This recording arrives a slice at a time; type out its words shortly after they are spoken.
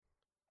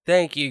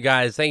Thank you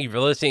guys. Thank you for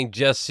listening.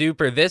 Just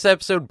Super. This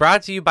episode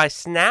brought to you by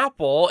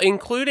Snapple,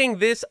 including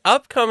this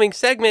upcoming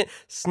segment,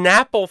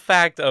 Snapple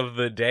Fact of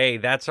the Day.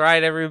 That's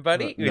right,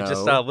 everybody. You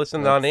just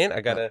listened on in.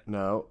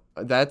 No,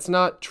 that's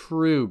not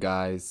true,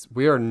 guys.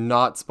 We are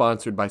not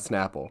sponsored by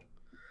Snapple.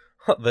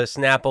 The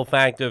Snapple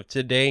Fact of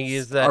today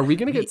is that are we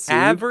gonna get sued?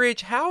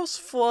 Average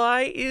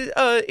housefly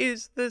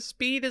is the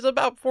speed is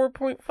about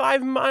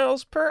 4.5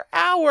 miles per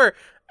hour.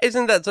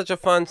 Isn't that such a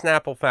fun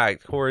Snapple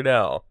fact,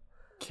 Cordell?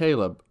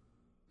 Caleb,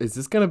 is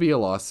this going to be a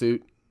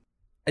lawsuit?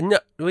 No,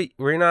 wait,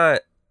 we're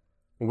not.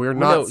 We're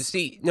not.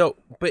 No,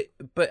 but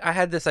I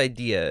had this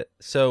idea.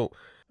 So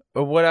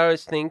what I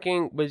was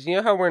thinking was, you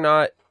know how we're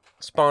not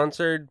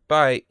sponsored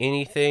by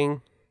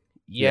anything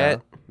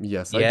yet? Yeah.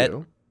 Yes, I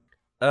do.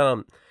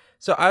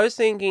 So I was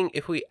thinking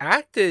if we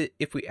acted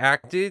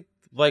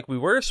like we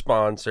were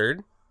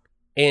sponsored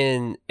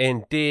and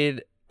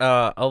did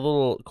a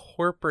little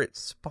corporate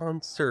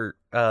sponsor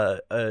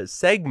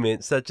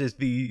segment such as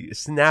the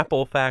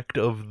Snapple Fact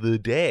of the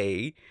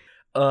Day,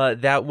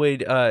 that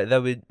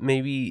would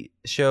maybe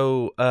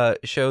show the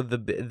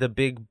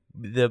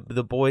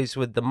boys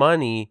with the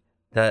money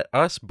that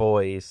us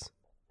boys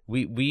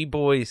we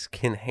boys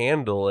can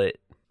handle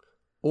it.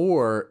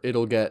 Or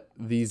it'll get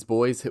these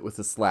boys hit with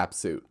a slap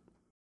suit.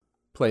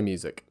 Play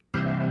music.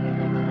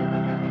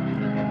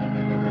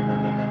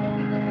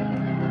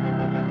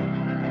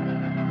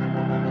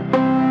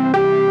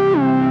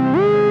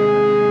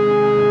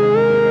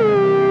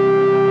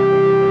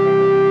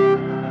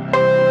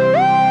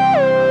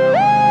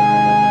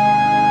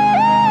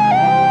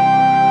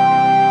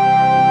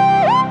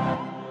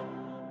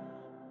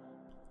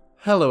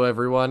 Hello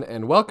everyone,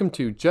 and welcome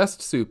to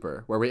Just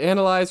Super, where we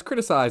analyze,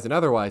 criticize, and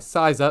otherwise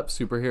size up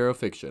superhero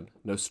fiction.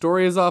 No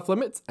story is off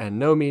limits, and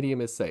no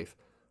medium is safe.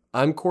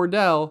 I'm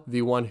Cordell,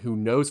 the one who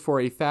knows for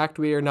a fact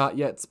we are not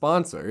yet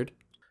sponsored.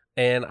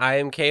 And I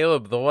am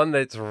Caleb, the one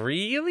that's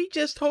really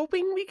just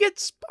hoping we get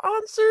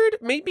sponsored.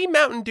 Maybe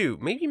Mountain Dew.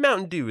 Maybe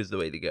Mountain Dew is the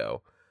way to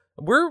go.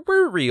 We're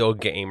real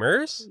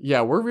gamers. Yeah,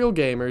 we're real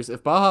gamers.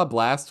 If Baja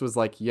Blast was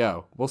like,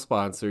 yo, we'll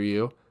sponsor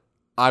you,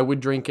 I would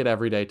drink it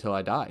every day till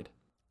I died.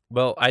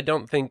 Well, I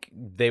don't think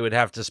they would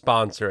have to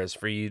sponsor us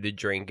for you to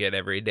drink it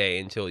every day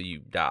until you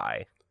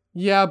die.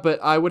 Yeah, but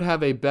I would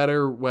have a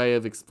better way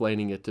of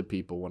explaining it to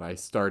people when I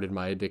started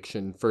my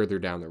addiction further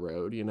down the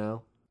road, you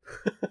know?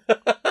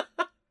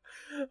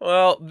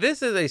 Well,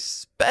 this is a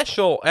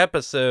special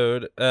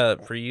episode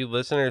for you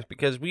listeners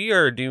because we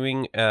are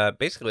doing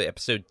basically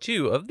episode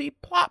 2 of the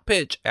Plot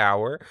Pitch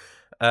Hour,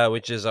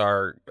 which is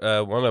our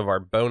one of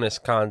our bonus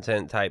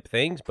content type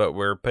things, but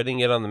we're putting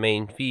it on the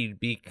main feed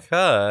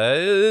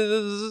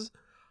because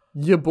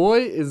your boy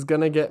is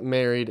gonna get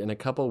married in a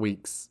couple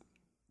weeks.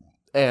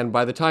 And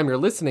by the time you're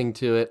listening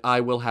to it,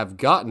 I will have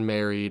gotten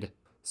married,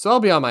 so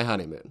I'll be on my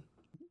honeymoon.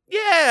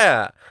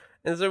 Yeah!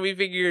 And so we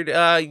figured,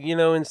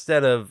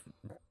 instead of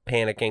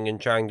panicking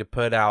and trying to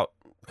put out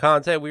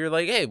content, we were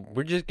like, hey,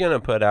 we're just gonna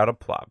put out a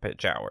Plot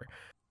Pitch Hour.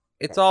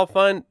 It's all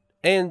fun,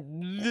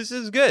 and this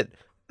is good.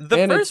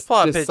 The first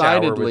Plot Pitch Hour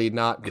was decidedly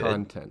not good.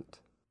 Content.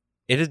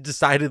 It is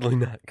decidedly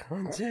not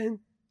content.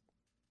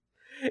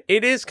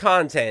 It is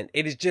content.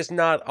 It is just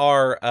not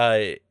our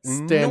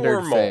standard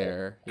normal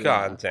fare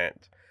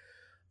content.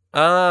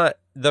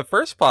 The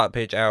first Plot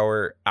Pitch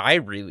Hour I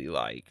really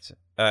liked.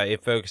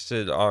 It focused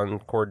on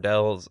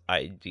Cordell's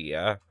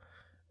idea,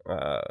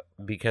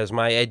 because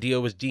my idea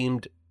was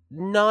deemed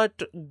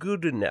not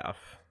good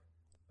enough.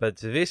 But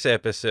this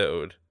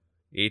episode,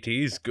 it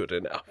is good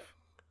enough.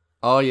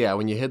 Oh yeah,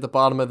 when you hit the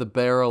bottom of the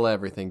barrel,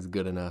 everything's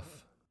good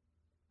enough.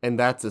 And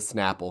that's a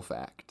Snapple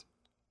fact.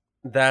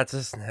 That's a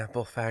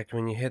Snapple fact.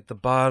 When you hit the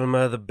bottom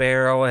of the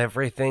barrel,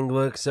 everything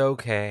looks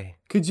okay.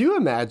 Could you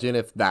imagine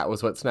if that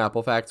was what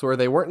Snapple facts were?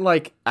 They weren't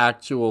like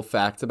actual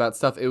facts about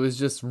stuff. It was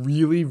just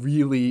really,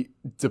 really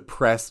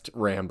depressed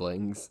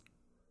ramblings.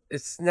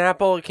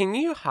 Snapple, can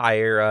you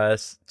hire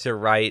us to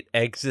write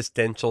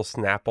existential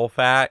Snapple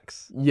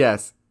facts?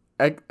 Yes.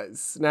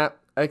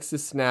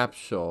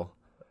 Existential.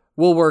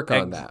 We'll work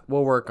on that.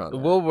 We'll work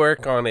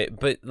on it.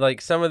 But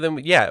like some of them,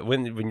 yeah,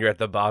 when you're at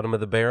the bottom of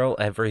the barrel,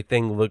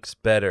 everything looks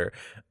better.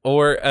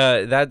 Or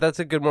that's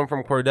a good one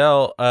from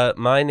Cordell.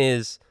 Mine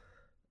is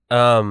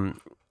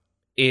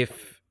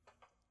if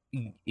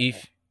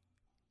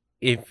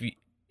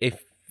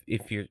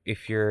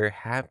you're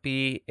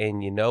happy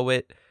and you know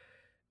it,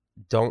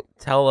 don't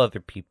tell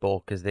other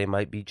people because they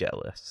might be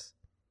jealous.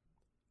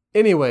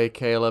 Anyway,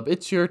 Caleb,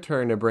 it's your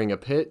turn to bring a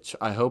pitch.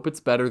 I hope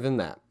it's better than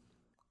that.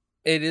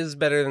 It is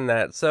better than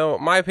that. So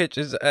my pitch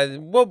is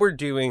what we're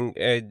doing.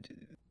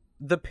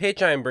 The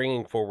pitch I'm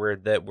bringing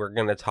forward that we're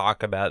going to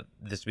talk about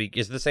this week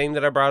is the same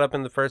that I brought up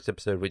in the first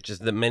episode, which is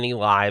the many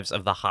lives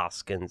of the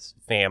Hoskins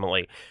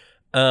family.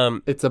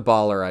 It's a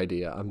baller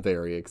idea. I'm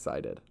very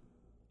excited.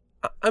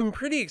 I'm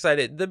pretty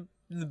excited. The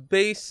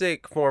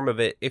basic form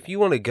of it, if you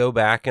want to go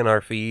back in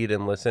our feed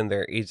and listen,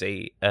 there is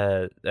a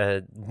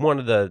one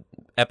of the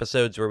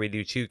episodes where we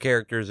do 2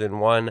 characters in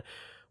one,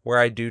 where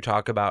I do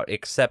talk about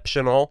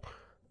Exceptional.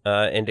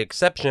 And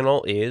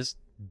Exceptional is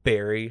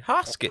Barry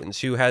Hoskins,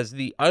 who has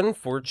the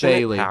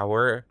unfortunate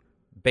power.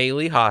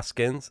 Bailey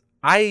Hoskins.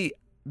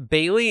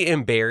 Bailey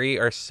and Barry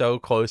are so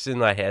close in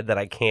my head that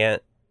I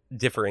can't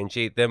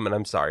differentiate them, and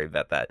I'm sorry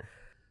about that.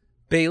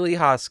 Bailey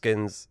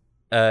Hoskins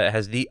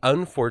has the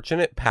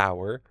unfortunate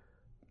power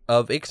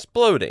of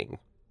exploding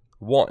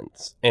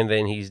once, and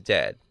then he's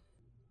dead.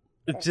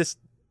 Just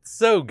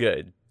so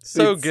good.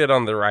 So it's good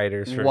on the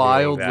writers for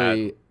doing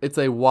that. It's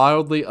a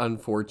wildly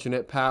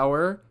unfortunate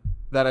power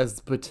that has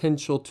the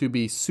potential to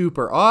be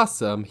super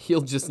awesome.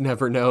 He'll just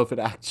never know if it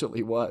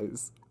actually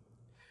was.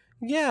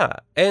 Yeah,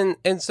 and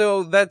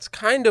so that's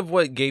kind of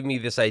what gave me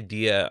this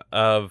idea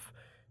of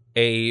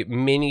a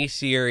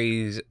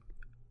mini-series,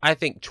 I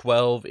think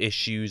 12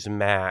 issues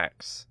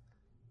max,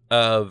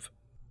 of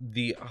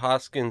the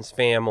Hoskins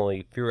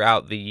family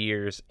throughout the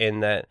years,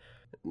 and that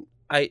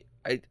I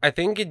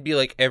think it'd be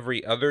like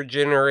every other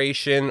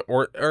generation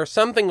or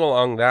something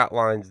along that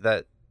lines,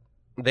 that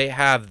they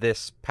have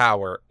this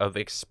power of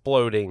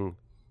exploding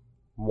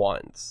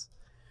once.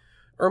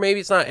 Or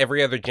maybe it's not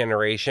every other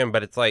generation,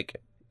 but it's like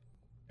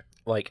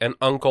an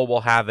uncle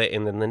will have it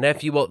and then the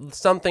nephew will,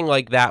 something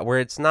like that, where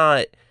it's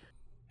not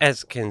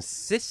as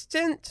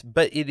consistent,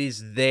 but it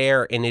is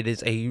there and it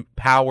is a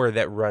power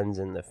that runs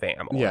in the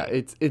family. Yeah,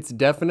 it's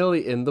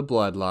definitely in the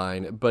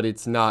bloodline, but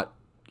it's not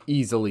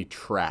easily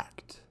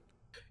tracked.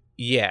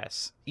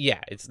 Yes.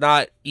 Yeah, it's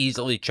not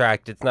easily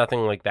tracked. It's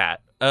nothing like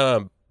that.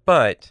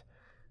 But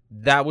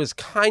that was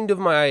kind of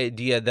my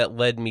idea that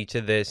led me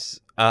to this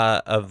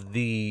of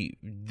the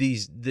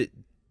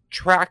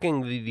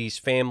tracking these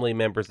family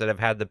members that have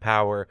had the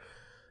power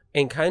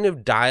and kind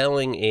of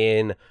dialing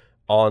in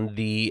on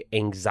the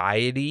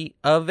anxiety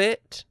of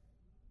it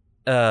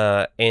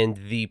and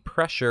the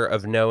pressure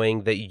of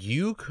knowing that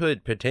you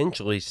could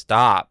potentially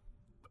stop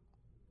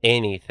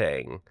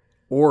anything.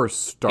 Or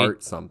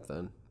start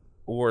something.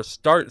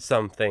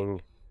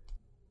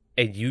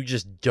 And you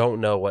just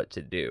don't know what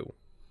to do.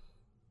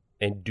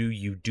 And do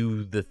you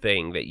do the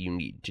thing that you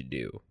need to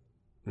do?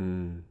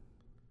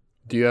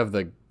 Do you have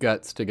the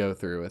guts to go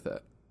through with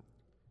it?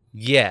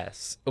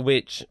 Yes,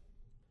 which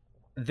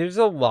there's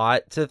a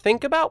lot to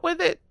think about with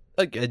it.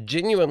 Like,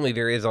 genuinely,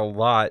 there is a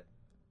lot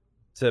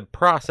to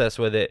process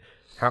with it.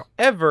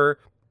 However,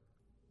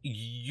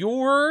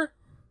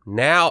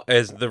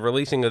 as the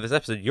releasing of this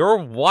episode, your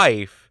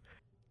wife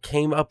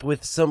came up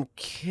with some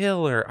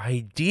killer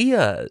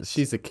ideas.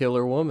 She's a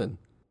killer woman.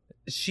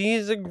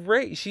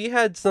 She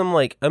had some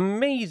like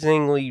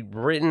amazingly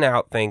written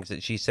out things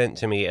that she sent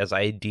to me as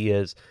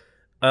ideas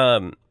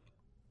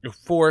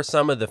for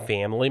some of the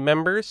family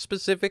members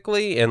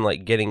specifically, and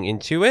like getting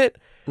into it.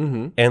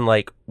 Mm-hmm. And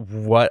like,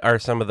 what are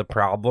some of the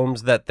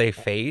problems that they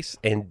face,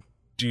 and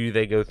do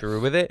they go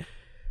through with it?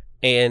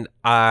 And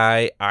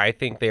I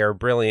think they are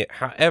brilliant.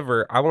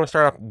 However, I want to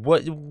start off.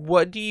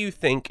 What do you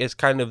think is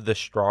kind of the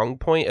strong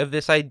point of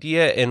this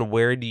idea, and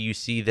where do you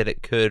see that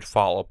it could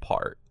fall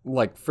apart?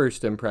 Like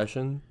first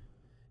impression?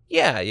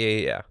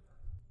 Yeah.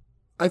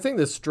 I think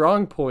the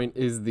strong point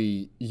is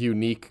the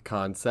unique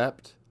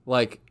concept.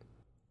 Like,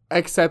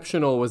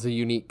 Exceptional was a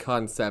unique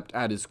concept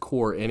at its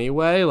core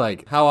anyway.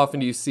 Like, how often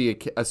do you see a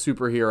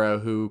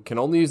superhero who can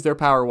only use their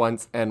power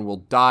once and will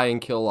die and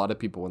kill a lot of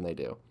people when they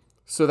do?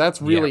 So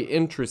that's really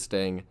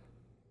interesting.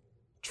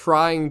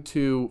 Trying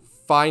to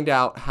find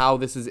out how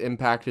this has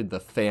impacted the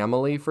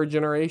family for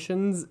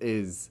generations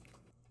is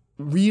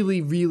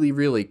really, really,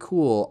 really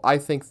cool. I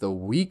think the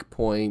weak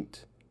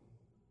point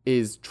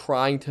is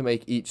trying to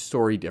make each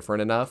story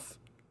different enough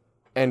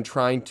and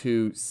trying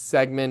to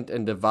segment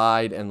and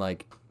divide and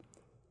like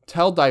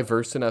tell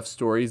diverse enough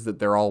stories that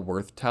they're all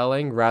worth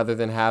telling, rather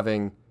than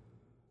having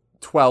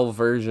 12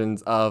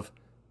 versions of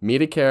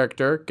meet a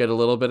character, get a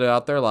little bit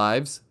about their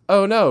lives.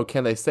 Oh no,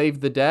 can they save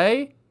the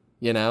day?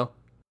 You know?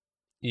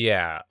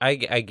 Yeah, I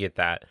get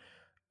that.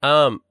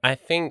 I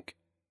think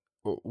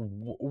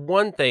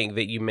one thing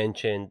that you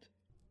mentioned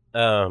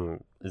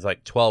is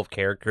like 12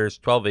 characters,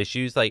 12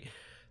 issues. Like,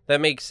 that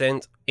makes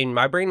sense. In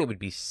my brain, it would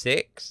be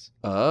 6.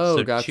 Oh,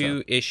 so gotcha.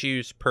 2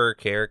 issues per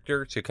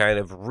character to kind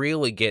of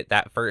really get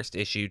that first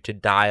issue to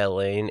dial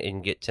in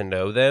and get to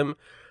know them.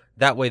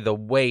 That way, the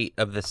weight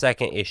of the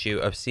second issue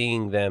of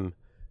seeing them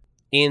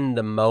in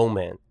the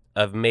moment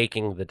of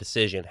making the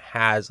decision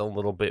has a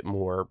little bit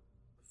more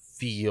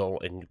feel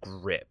and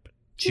grip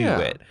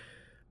to it.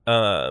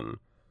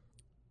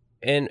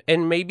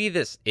 And maybe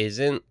this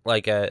isn't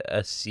like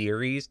a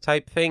series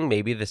type thing.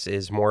 Maybe this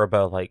is more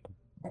about like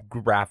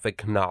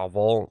graphic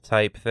novel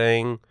type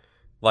thing,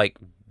 like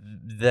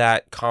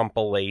that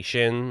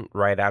compilation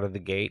right out of the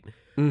gate.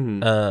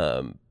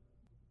 Mm-hmm.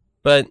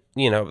 But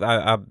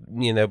I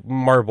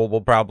Marvel will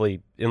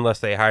probably, unless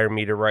they hire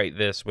me to write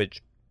this,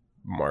 which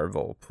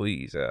Marvel,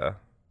 please.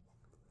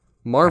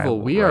 Marvel,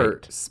 we are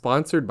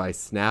sponsored by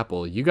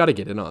Snapple. You got to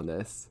get in on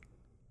this.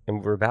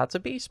 And we're about to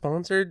be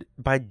sponsored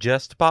by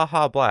just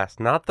Baja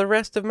Blast, not the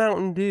rest of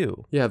Mountain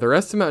Dew. Yeah, the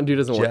rest of Mountain Dew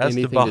doesn't want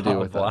anything to do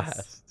with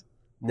us.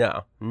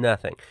 No,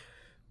 nothing.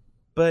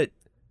 But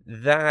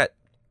that,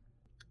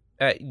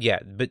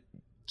 but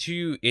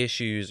 2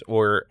 issues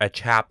or a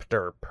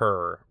chapter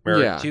per, or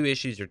Yeah. 2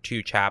 issues or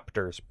 2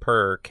 chapters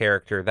per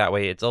character. That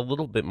way it's a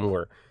little bit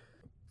more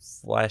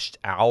fleshed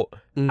out.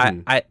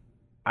 Mhm.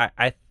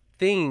 I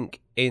think,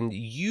 and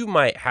you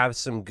might have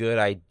some good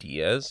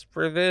ideas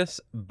for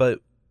this, but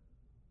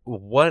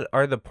what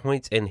are the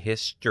points in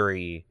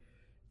history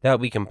that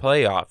we can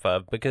play off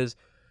of? Because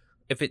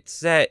if it's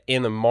set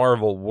in a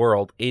Marvel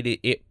world,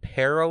 it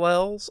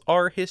parallels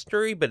our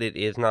history, but it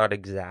is not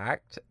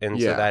exact. And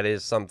so Yeah. that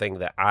is something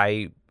that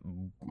I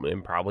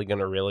am probably going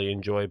to really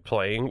enjoy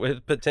playing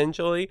with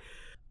potentially.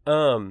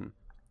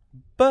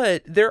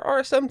 But there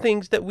are some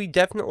things that we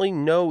definitely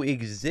know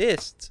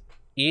exist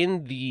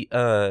in the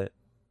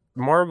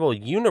Marvel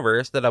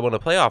universe that I want to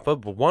play off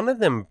of. One of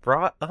them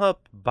brought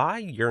up by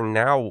your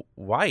now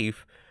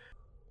wife.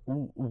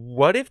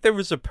 What if there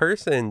was a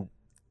person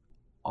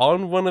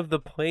on one of the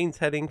planes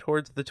heading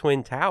towards the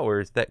Twin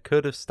Towers that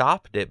could have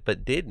stopped it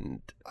but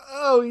didn't?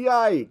 Oh,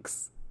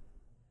 yikes.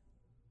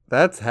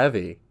 That's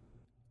heavy.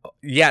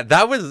 Yeah,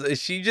 that was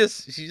she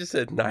just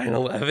said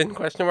 9/11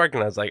 question mark,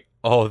 and I was like,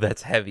 "Oh,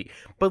 that's heavy."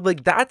 But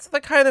like that's the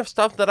kind of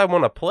stuff that I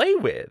want to play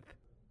with.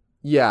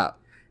 Yeah.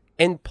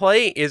 And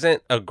play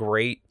isn't a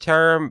great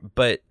term,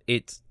 but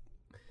it's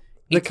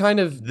The kind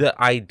of the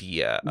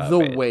idea of the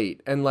it.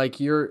 weight, and like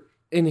you're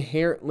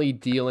inherently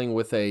dealing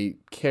with a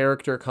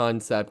character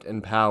concept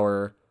and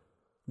power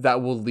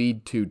that will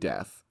lead to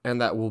death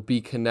and that will be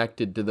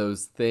connected to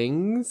those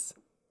things.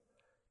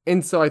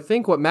 And so I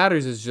think what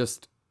matters is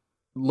just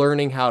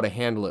learning how to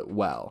handle it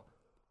well,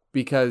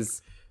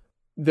 because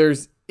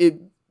there's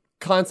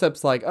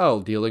concepts like,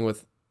 oh, dealing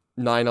with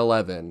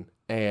 9/11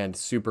 and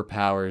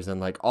superpowers and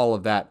like all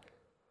of that.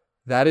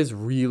 That is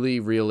really,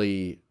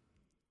 really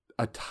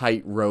a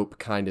tightrope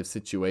kind of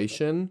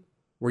situation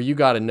where you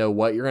got to know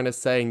what you're going to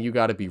say and you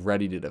got to be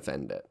ready to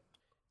defend it.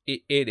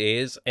 It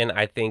is, and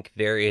I think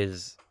there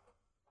is,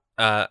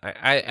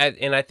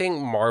 I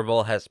think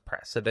Marvel has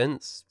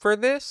precedence for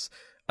this,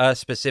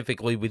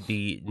 specifically with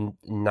the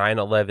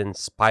 9/11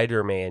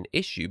 Spider-Man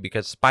issue,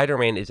 because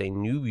Spider-Man is a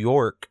New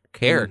York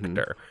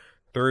character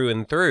through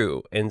and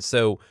through, and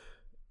so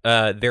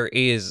there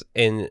is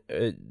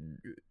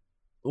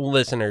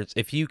listeners,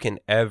 if you can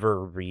ever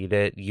read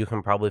it, you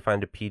can probably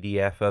find a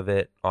PDF of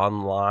it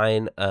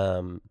online.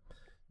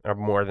 I'm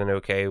more than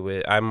okay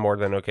with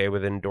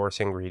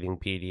endorsing reading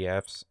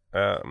PDFs.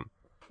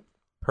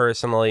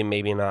 Personally,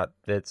 maybe not.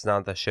 That's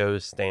not the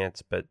show's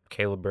stance, but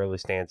Caleb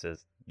Burley's stance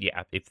is,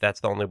 yeah, if that's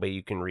the only way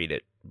you can read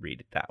it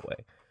that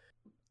way.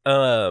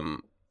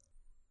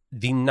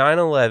 The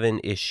 9/11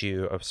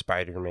 issue of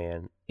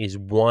Spider-Man is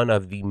one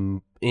of the,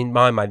 in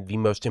my mind, the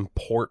most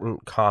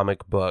important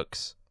comic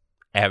books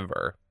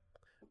ever,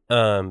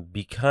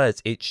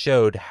 because it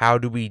showed how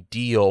do we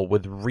deal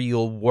with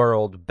real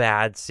world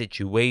bad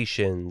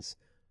situations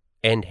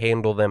and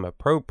handle them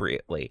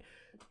appropriately.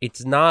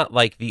 It's not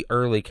like the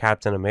early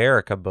Captain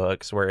America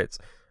books where it's,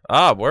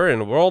 we're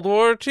in World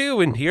War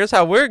II and here's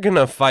how we're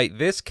gonna fight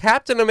this.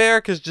 Captain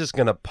America's just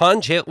gonna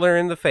punch Hitler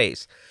in the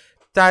face.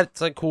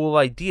 That's a cool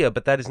idea,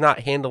 but that is not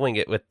handling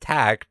it with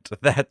tact.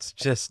 That's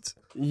just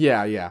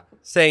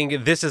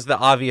saying this is the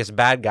obvious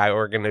bad guy,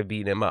 we're gonna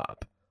beat him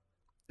up.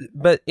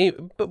 But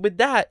with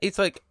that, it's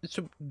like,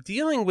 so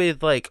dealing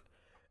with, like,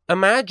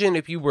 imagine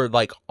if you were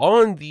like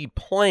on the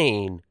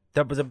plane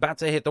that was about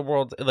to hit the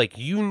world, like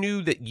you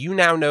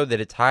now know that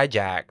it's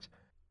hijacked,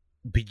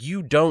 but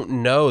you don't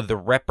know the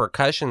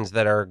repercussions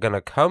that are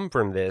gonna come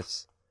from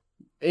this.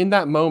 In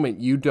that moment,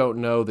 you don't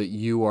know that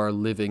you are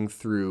living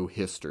through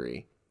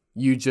history.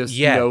 You just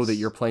know that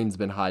your plane's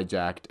been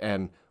hijacked,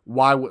 and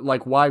why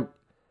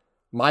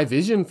my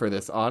vision for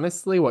this,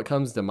 honestly, what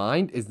comes to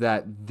mind is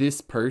that this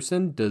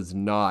person does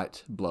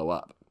not blow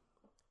up.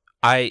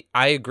 I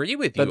agree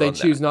with you, but they on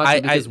choose that. not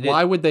to, because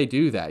why would they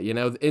do that? You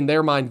know, in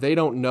their mind, they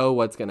don't know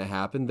what's going to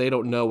happen. They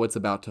don't know what's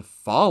about to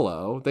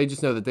follow. They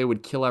just know that they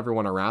would kill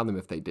everyone around them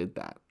if they did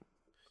that.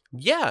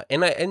 Yeah,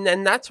 and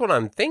that's what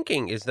I'm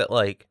thinking, is that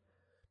like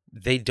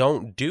they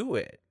don't do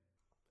it.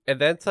 And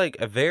that's like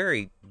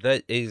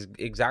that is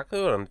exactly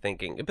what I'm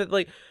thinking. But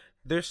like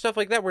there's stuff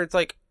like that where it's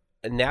like,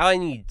 now I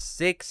need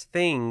 6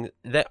 things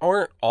that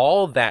aren't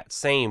all that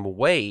same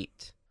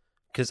weight,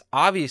 because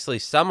obviously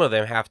some of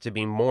them have to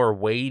be more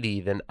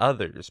weighty than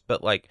others.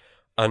 But like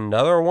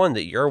another one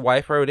that your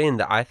wife wrote in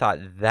that I thought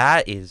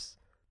that is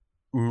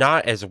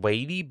not as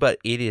weighty, but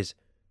it is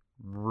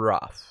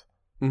rough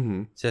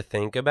to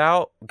think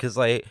about, because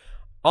like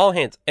all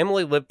hands,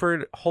 Emily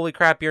Lipford, holy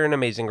crap, you're an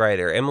amazing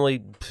writer.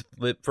 Emily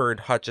Lipford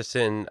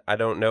Hutchison, I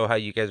don't know how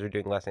you guys are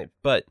doing last name,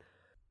 but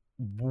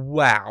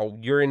wow,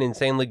 you're an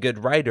insanely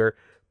good writer.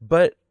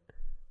 But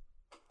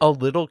a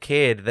little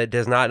kid that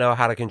does not know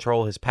how to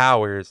control his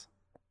powers,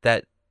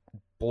 that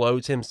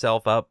blows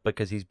himself up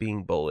because he's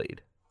being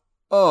bullied.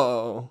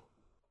 Oh,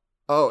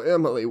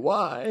 Emily,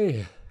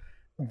 why?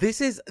 This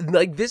is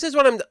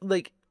what I'm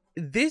like.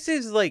 This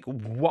is like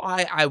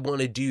why I want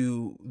to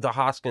do the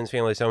Hoskins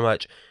family so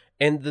much.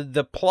 And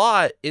the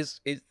plot is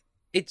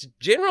it's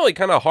generally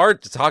kind of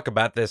hard to talk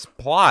about this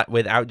plot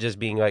without just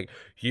being like,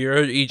 here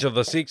are each of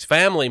the 6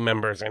 family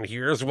members and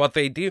here's what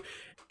they do.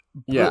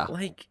 Yeah.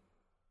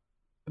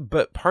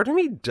 But part of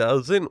me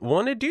doesn't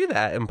want to do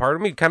that, and part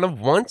of me kind of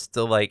wants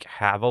to like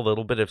have a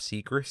little bit of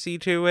secrecy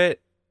to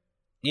it,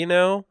 you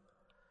know?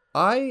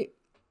 I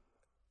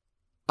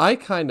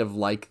kind of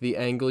like the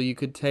angle you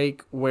could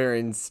take where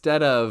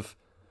instead of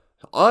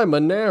I'm a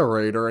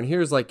narrator and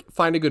here's like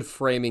find a good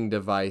framing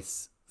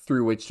device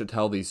through which to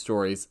tell these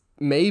stories,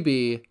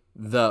 maybe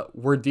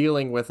we're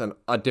dealing with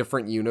a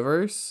different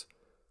universe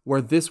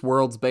where this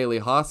world's Bailey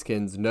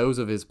Hoskins knows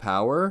of his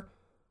power,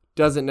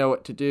 doesn't know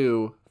what to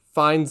do,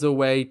 finds a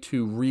way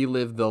to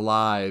relive the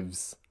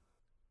lives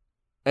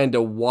and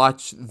to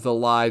watch the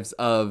lives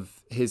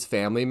of his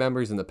family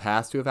members in the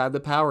past who have had the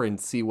power and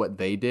see what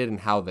they did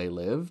and how they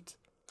lived.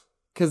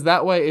 Because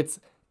that way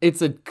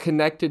it's a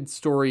connected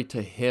story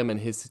to him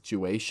and his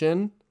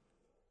situation,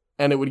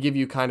 and it would give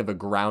you kind of a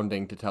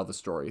grounding to tell the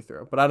story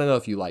through. But I don't know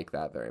if you like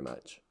that very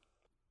much.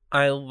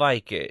 I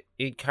like it.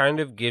 It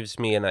kind of gives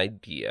me an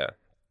idea.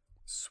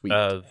 Sweet.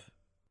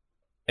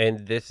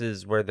 And this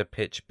is where the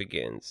pitch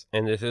begins.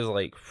 And this is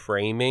like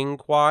framing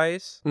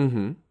wise.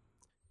 Mm-hmm.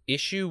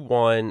 Issue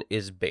 1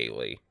 is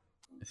Bailey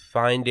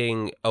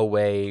finding a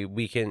way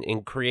we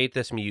can create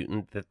this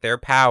mutant that their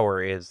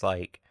power is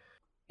like,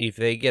 if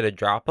they get a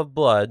drop of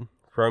blood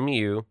from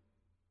you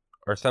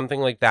or something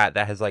like that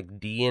has like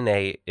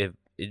DNA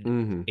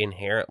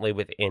inherently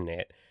within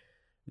it,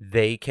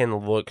 they can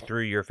look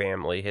through your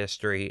family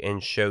history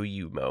and show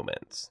you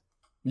moments.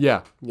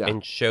 Yeah.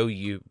 And show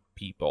you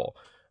people.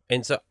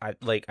 And so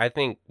I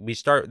think we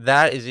start,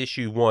 that is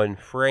issue 1,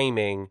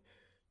 framing.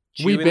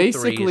 We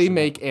basically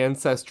make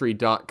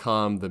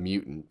Ancestry.com the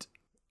mutant.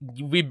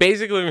 We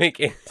basically make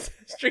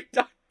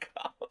Ancestry.com.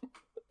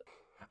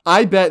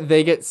 I bet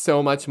they get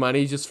so much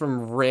money just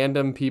from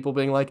random people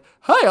being like,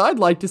 hey, I'd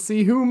like to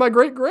see who my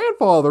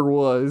great-grandfather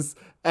was.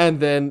 And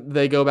then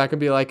they go back and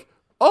be like,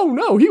 oh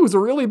no, he was a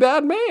really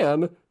bad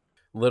man.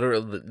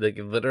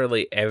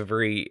 Literally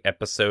every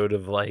episode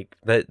of like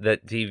that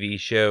TV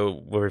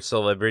show where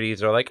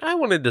celebrities are like, I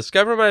want to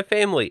discover my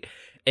family.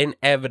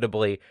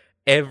 Inevitably,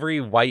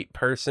 every white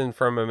person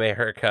from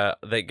America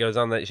that goes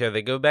on that show,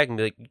 they go back and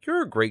be like,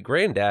 your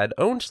great-granddad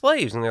owned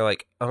slaves. And they're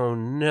like, oh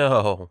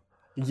no.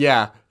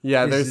 Yeah,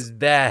 this is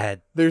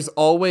bad. There's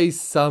always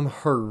some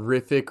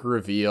horrific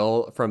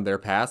reveal from their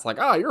past, like,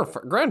 oh, your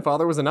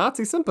grandfather was a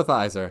Nazi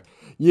sympathizer,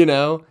 you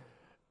know?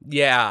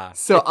 Yeah.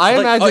 So I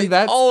imagine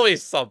that's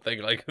always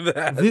something like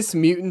that. This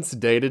mutant's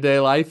day-to-day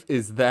life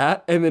is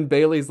that, and then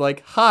Bailey's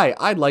like, hi,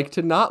 I'd like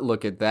to not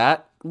look at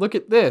that. Look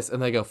at this.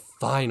 And they go,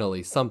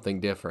 finally, something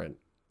different.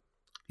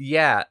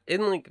 Yeah,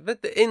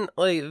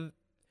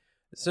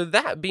 so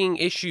that being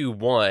issue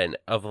 1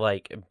 of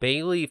like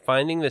Bailey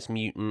finding this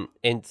mutant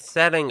and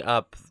setting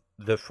up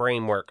the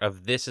framework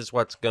of this is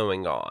what's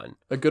going on.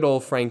 A good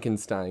old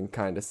Frankenstein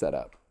kind of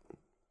setup.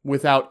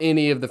 Without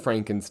any of the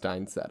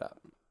Frankenstein setup.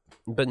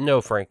 But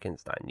no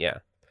Frankenstein, yeah.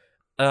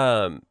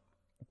 To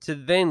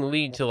then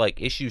lead to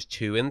like issues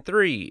 2 and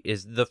 3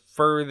 is the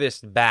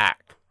furthest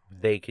back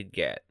they could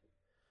get.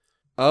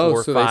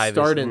 Oh, so they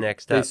start in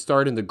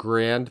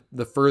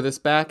the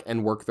furthest back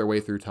and work their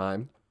way through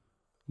time.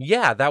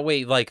 Yeah, that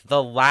way, like,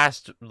 the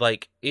last,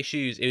 like,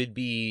 issues, it would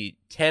be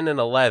 10 and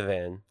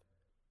 11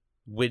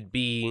 would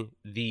be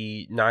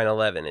the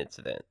 9/11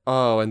 incident.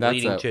 Oh, and that's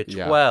leading to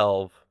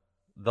 12,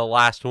 the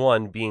last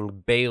one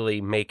being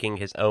Bailey making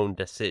his own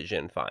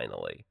decision,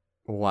 finally.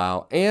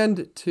 Wow.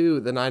 And,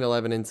 too, the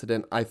 9/11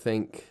 incident, I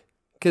think,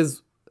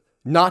 because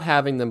not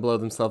having them blow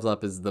themselves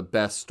up is the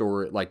best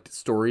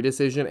story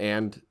decision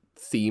and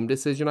theme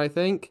decision, I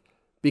think,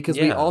 because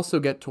we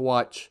also get to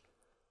watch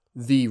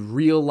the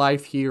real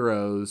life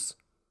heroes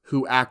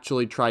who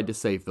actually tried to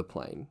save the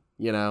plane,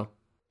 you know?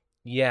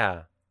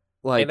 Yeah.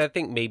 Like, and I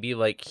think maybe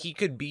like he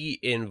could be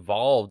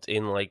involved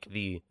in like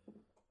the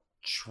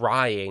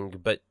trying,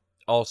 but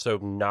also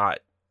not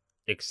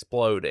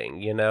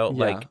exploding, you know?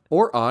 Yeah. Like,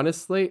 or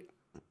honestly,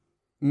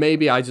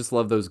 maybe I just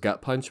love those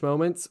gut punch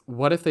moments.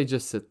 What if they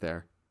just sit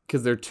there?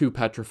 Because they're too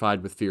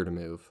petrified with fear to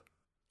move.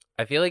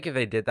 I feel like if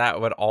they did that, I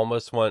would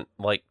almost want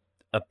like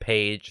a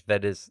page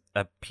that is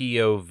a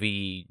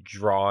POV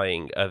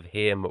drawing of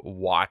him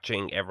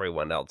watching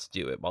everyone else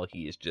do it while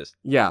he is just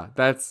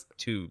that's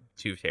too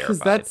terrified. Because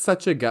that's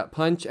such a gut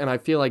punch, and I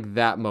feel like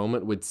that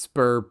moment would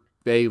spur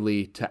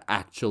Bailey to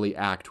actually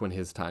act when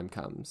his time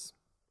comes.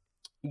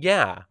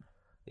 Yeah,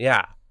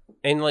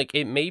 and like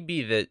it may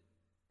be that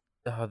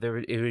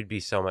it would be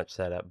so much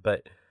setup,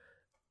 but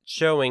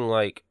showing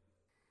like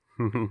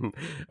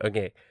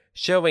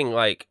showing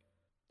like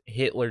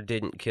Hitler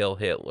didn't kill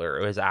Hitler.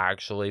 It was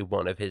actually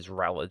one of his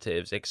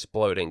relatives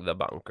exploding the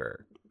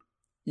bunker.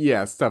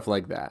 Yeah, stuff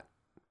like that.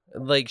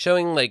 Like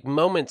showing like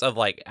moments of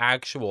like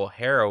actual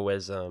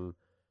heroism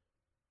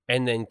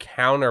and then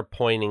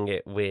counterpointing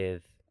it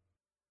with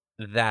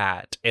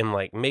that, and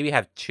like maybe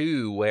have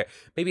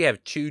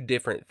two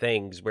different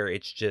things where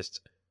it's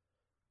just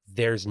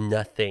there's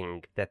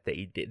nothing that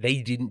they did.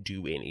 They didn't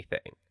do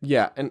anything.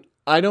 Yeah, and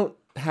I don't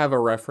have a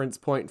reference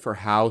point for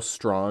how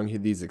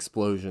strong these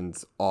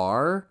explosions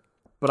are,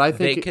 but I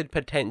think they could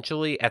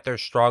potentially, at their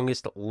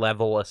strongest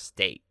level, a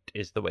state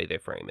is the way they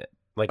frame it,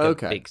 like a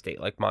big state,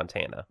 like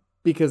Montana.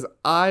 Because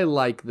I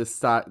like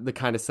the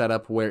kind of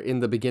setup where in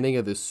the beginning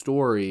of this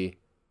story,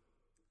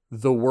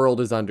 the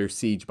world is under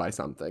siege by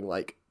something.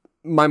 Like,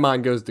 my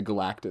mind goes to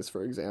Galactus,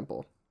 for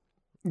example.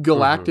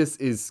 Galactus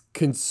is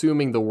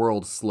consuming the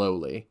world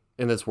slowly.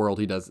 In this world,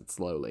 he does it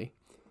slowly.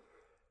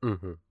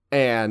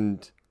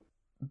 And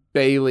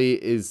Bailey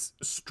is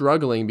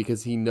struggling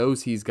because he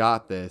knows he's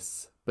got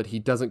this, but he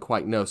doesn't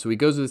quite know. So he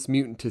goes to this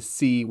mutant to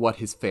see what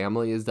his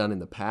family has done in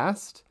the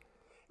past.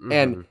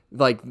 And,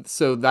 like,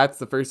 so that's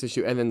the first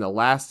issue. And then the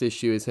last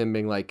issue is him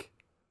being like,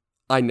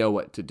 I know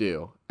what to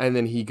do. And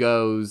then he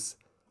goes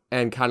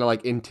and kind of,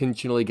 like,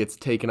 intentionally gets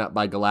taken up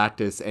by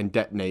Galactus and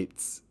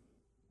detonates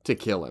to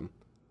kill him.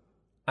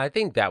 I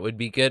think that would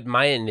be good.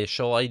 My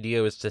initial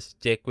idea was to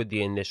stick with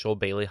the initial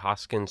Bailey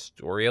Hoskins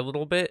story a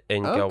little bit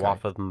and go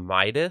off of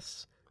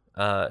Midas,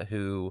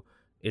 who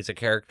is a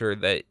character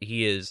that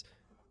he is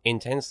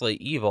intensely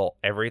evil.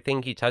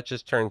 Everything he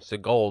touches turns to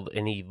gold,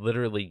 and he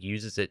literally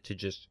uses it to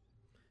just,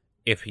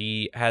 if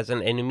he has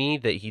an enemy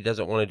that he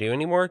doesn't want to do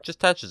anymore, just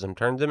touches them,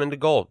 turns them into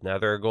gold. Now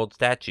they're a gold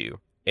statue.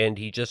 And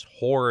he just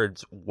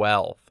hoards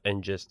wealth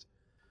and just,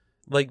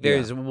 like,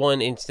 there's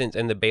one instance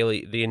in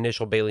the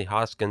initial Bailey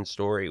Hoskins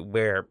story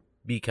where,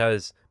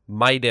 because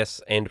Midas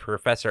and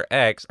Professor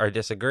X are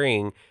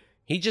disagreeing,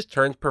 he just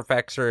turns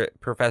Professor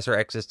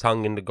X's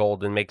tongue into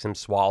gold and makes him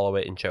swallow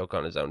it and choke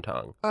on his own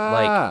tongue.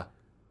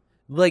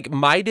 Like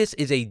Midas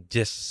is a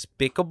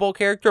despicable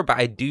character, but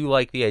I do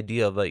like the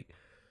idea of, like,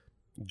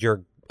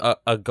 you're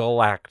a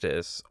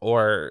Galactus,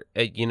 or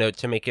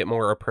to make it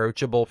more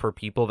approachable for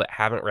people that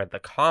haven't read the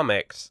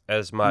comics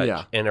as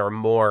much and are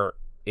more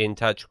in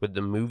touch with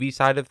the movie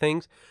side of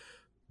things.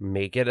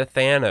 Make it a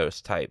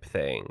Thanos type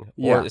thing,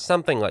 or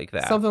something like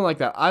that. Something like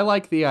that. I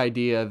like the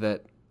idea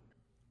that,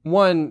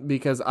 one,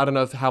 because I don't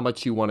know how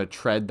much you want to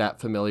tread that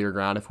familiar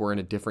ground if we're in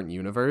a different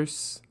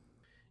universe.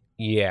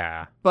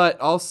 Yeah. But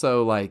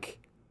also, like,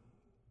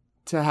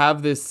 to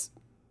have this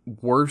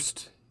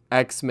worst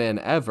X-Men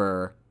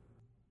ever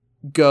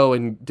go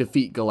and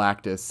defeat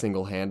Galactus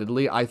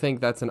single-handedly, I think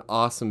that's an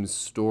awesome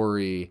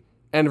story.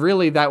 And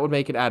really, that would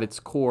make it at its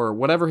core,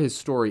 whatever his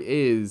story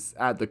is,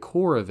 at the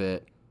core of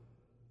it,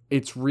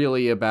 it's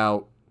really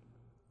about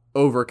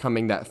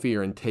overcoming that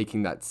fear and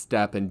taking that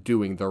step and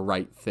doing the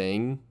right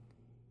thing,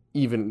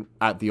 even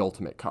at the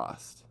ultimate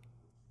cost.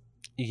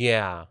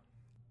 Yeah.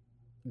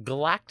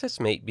 Galactus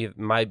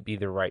might be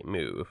the right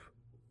move.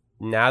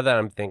 Now that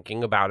I'm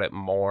thinking about it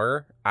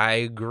more, I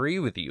agree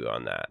with you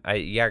on that.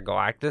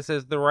 Galactus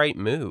is the right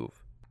move.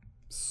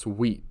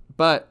 Sweet.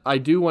 But I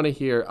do want to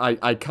hear,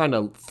 I kind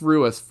of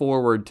threw us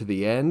forward to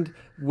the end.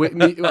 We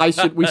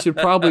should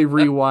probably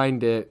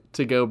rewind it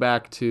to go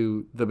back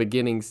to the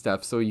beginning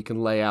stuff so you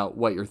can lay out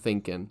what you're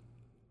thinking.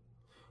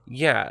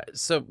 Yeah,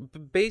 so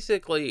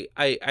basically,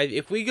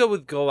 if we go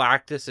with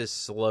Galactus as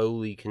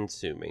slowly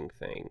consuming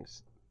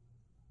things,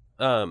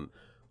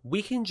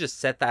 we can just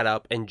set that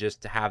up and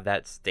just have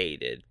that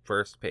stated.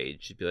 First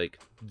page should be like,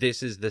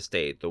 this is the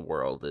state the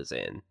world is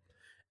in.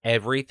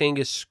 Everything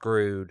is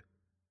screwed.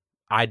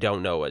 I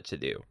don't know what to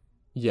do.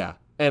 Yeah.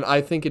 And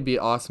I think it'd be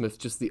awesome if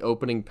just the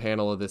opening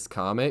panel of this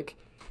comic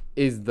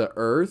is the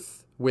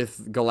Earth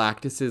with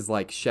Galactus's,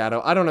 like,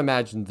 shadow. I don't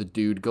imagine the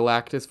dude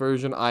Galactus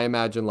version. I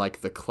imagine,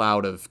 like, the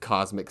cloud of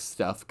cosmic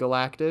stuff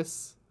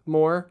Galactus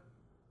more.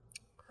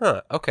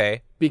 Huh,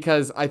 okay.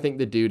 Because I think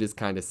the dude is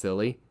kind of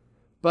silly.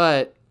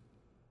 But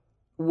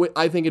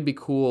I think it'd be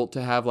cool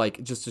to have,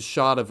 like, just a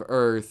shot of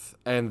Earth,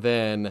 and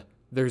then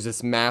there's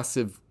this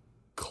massive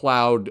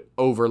cloud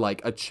over,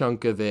 like, a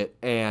chunk of it,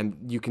 and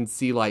you can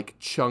see, like,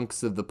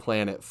 chunks of the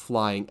planet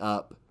flying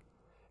up.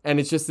 And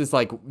it's just this,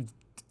 like,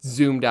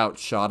 zoomed out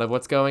shot of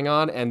what's going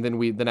on, and then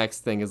the next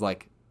thing is,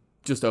 like,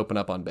 just open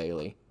up on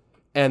Bailey.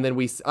 And then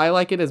I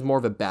like it as more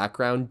of a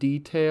background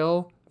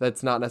detail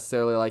that's not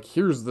necessarily like,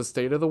 here's the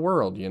state of the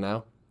world, you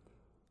know?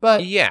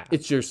 But yeah,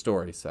 it's your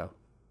story, so.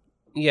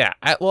 Yeah,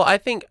 I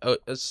think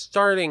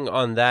starting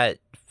on that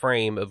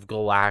frame of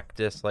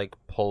Galactus, like,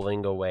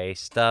 pulling away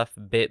stuff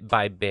bit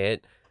by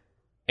bit,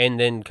 and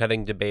then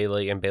cutting to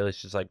Bailey, and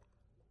Bailey's just like,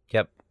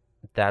 yep,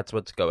 that's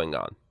what's going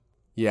on.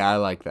 Yeah, I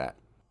like that.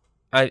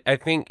 I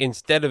think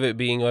instead of it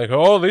being like,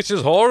 oh, this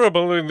is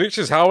horrible, and this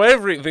is how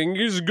everything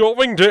is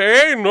going to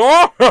end,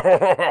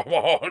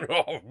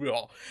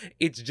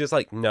 it's just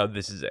like, no,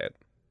 this is it.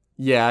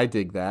 Yeah, I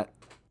dig that.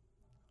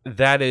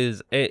 That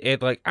is,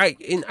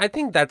 I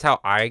think that's how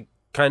I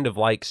kind of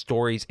like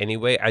stories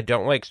anyway. I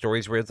don't like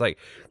stories where it's like,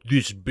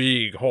 this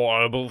big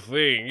horrible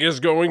thing is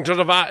going to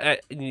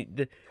divide.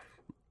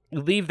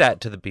 Leave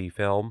that to the B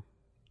film.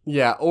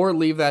 Yeah, or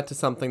leave that to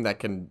something that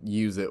can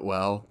use it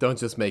well. Don't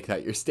just make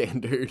that your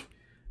standard.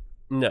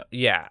 No,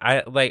 yeah,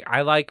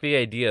 I like the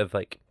idea of,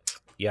 like,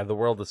 yeah, the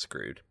world is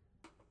screwed.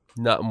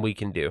 Nothing we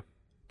can do.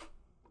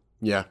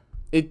 Yeah,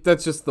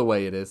 that's just the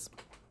way it is.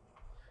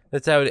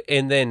 That's how it,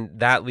 and then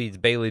that leads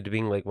Bailey to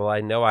being like, well,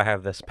 I know I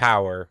have this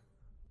power,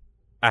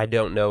 I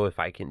don't know if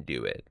I can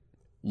do it.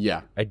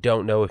 Yeah. I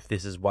don't know if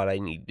this is what I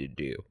need to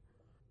do.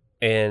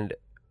 And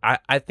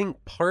I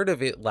think part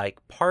of it,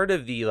 like, part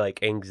of the,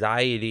 like,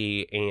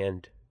 anxiety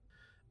and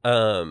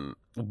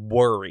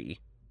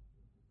worry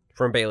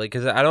from Bailey,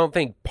 because I don't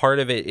think part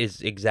of it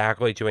is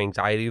exactly to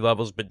anxiety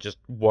levels, but just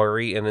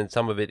worry, and then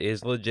some of it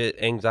is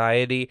legit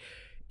anxiety,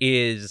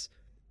 is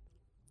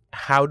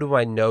how do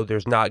I know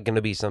there's not going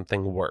to be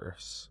something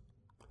worse?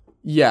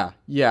 Yeah,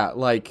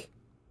 like,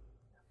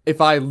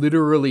 if I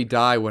literally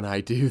die when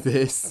I do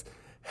this,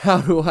 how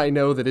do I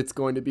know that it's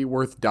going to be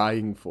worth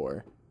dying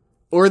for?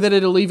 Or that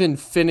it'll even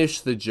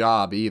finish the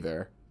job,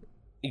 either.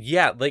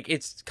 Yeah, like,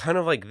 it's kind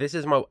of like, this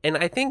is my... And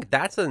I think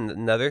that's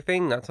another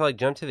thing, not to, like,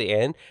 jump to the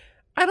end.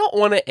 I don't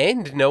want to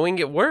end knowing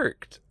it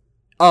worked.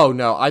 Oh,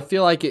 no, I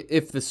feel like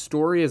if the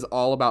story is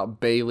all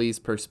about Bailey's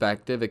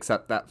perspective,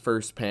 except that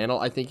first panel,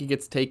 I think he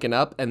gets taken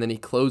up, and then he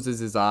closes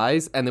his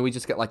eyes, and then we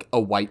just get, like, a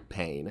white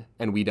pane,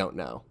 and we don't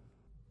know.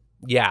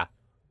 Yeah.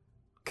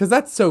 Because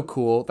that's so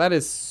cool. That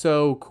is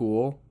so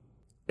cool.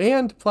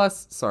 And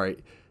plus,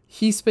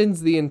 he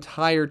spends the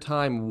entire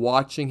time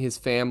watching his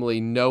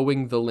family,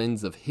 knowing the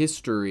lens of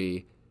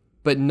history,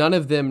 but none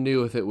of them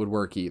knew if it would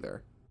work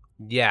either.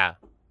 Yeah.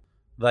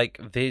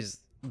 Like, his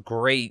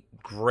great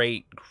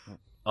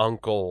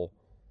uncle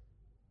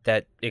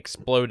that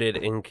exploded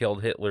and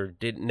killed Hitler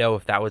didn't know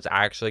if that was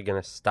actually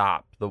going to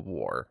stop the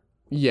war.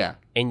 Yeah.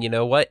 And you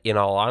know what? In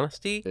all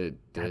honesty,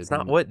 that's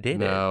not what did it.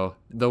 No,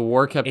 the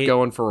war kept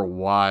going for a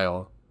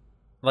while.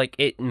 Like,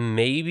 it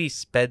maybe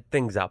sped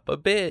things up a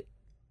bit,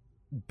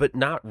 but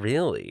not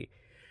really.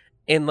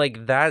 And,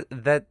 like, that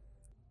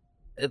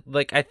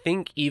like, I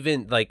think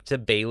even, like, to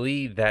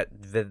Bailey,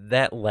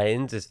 that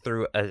lens is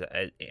through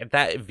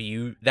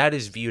that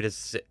is viewed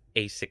as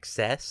a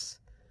success.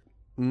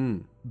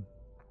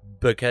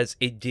 Because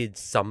it did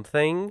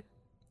something.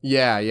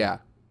 Yeah.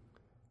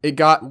 It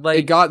got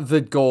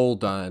the goal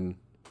done.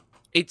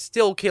 It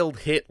still killed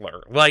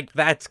Hitler. Like,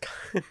 that's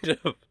kind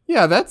of...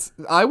 Yeah,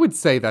 I would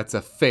say that's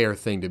a fair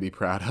thing to be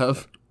proud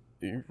of.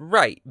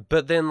 Right.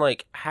 But then,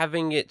 like,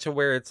 having it to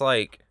where it's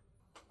like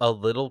a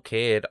little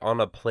kid on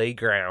a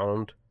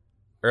playground,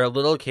 or a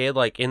little kid,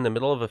 like, in the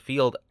middle of a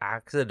field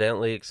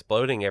accidentally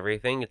exploding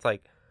everything. It's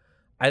like,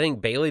 I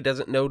think Bailey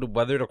doesn't know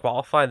whether to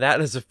qualify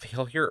that as a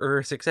failure or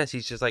a success.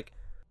 He's just like,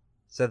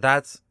 so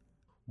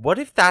what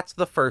if that's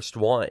the first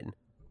one?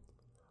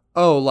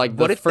 Oh, like,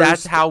 what if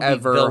that's how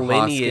the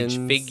lineage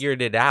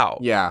figured it out?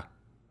 Yeah.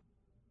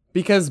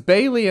 Because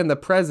Bailey in the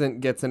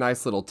present gets a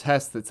nice little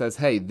test that says,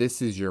 hey,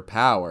 this is your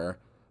power.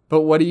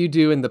 But what do you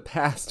do in the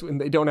past when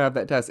they don't have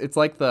that test? It's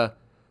like the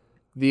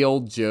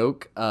old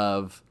joke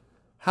of,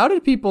 how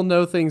did people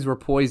know things were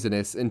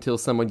poisonous until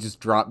someone just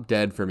dropped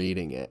dead from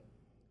eating it?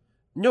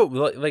 No,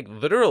 like,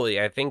 literally,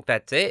 I think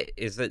that's it.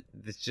 Is that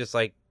it's just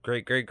like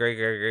great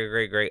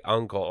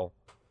uncle,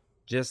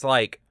 just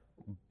like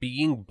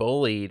being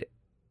bullied,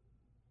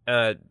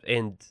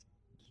 and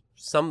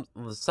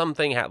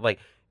something like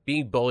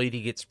being bullied.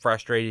 He gets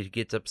frustrated. He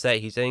gets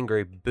upset. He's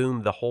angry.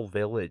 Boom! The whole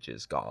village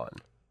is gone.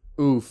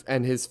 Oof!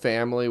 And his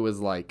family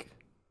was like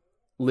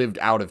lived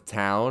out of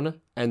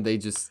town, and they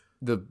just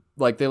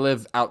they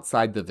live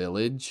outside the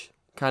village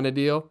kind of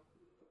deal.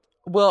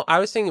 Well, I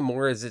was thinking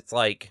more as it's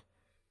like.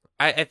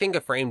 I think I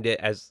framed it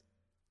as,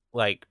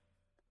 like,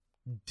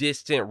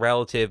 distant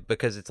relative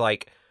because it's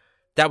like,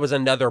 that was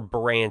another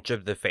branch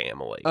of the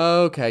family.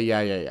 Okay,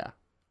 yeah.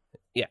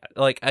 Yeah,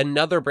 like,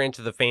 another branch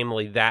of the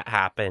family that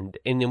happened,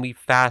 and then we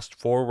fast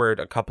forward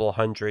a couple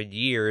hundred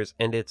years,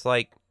 and it's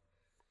like,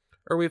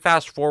 or we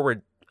fast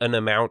forward an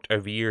amount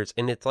of years,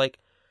 and it's like,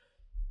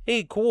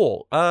 hey,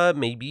 cool,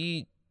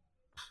 maybe,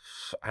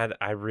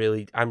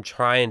 I'm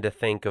trying to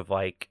think of,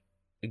 like,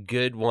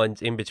 good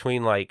ones in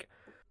between, like,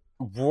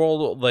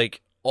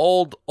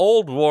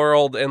 old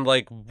world and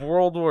like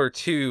World War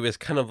II is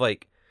kind of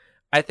like,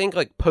 I think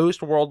like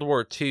post World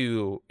War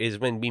II is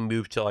when we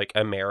move to like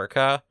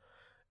America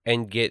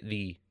and get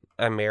the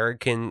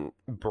American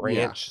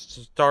branch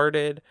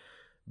started.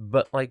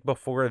 But like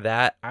before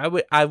that, I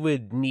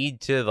would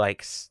need to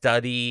like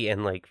study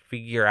and like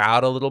figure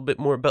out a little bit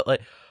more. But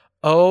like,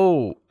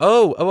 whoa.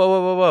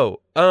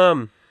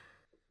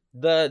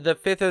 The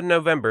 5th of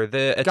November,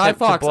 the attempt Guy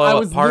Fawkes. to blow I up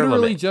was Parliament.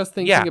 literally just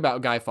thinking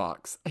about Guy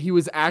Fawkes. He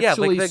was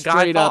actually like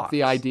straight up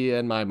the idea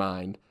in my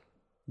mind.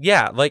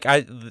 Yeah, like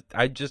I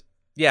just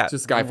Guy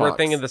we're Fawkes.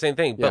 thinking the same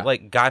thing, but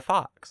like Guy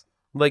Fawkes.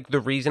 Like the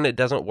reason it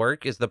doesn't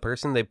work is the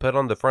person they put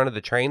on the front of the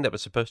train that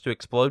was supposed to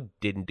explode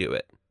didn't do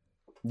it.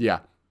 Yeah.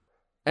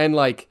 And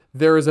like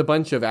there was a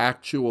bunch of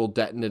actual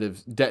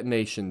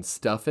detonation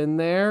stuff in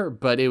there,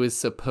 but it was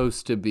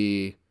supposed to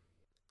be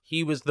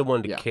he was the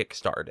one to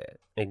kickstart it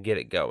and get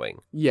it going.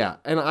 Yeah,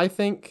 and I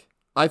think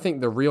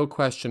the real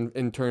question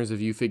in terms of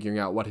you figuring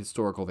out what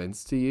historical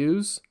events to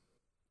use,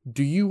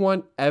 do you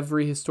want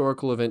every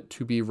historical event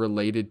to be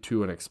related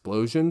to an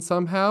explosion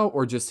somehow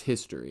or just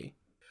history?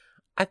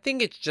 I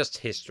think it's just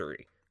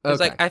history.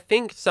 Because like I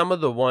think some of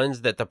the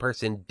ones that the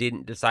person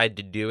didn't decide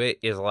to do it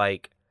is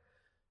like,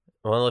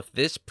 well, if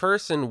this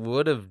person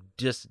would have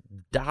just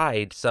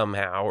died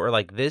somehow, or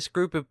like this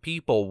group of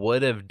people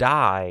would have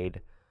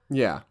died,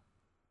 Yeah.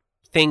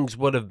 things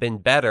would have been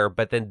better.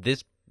 But then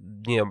this,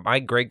 my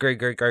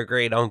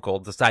great uncle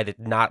decided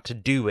not to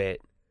do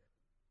it.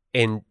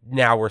 And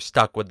now we're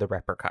stuck with the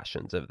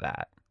repercussions of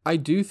that. I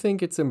do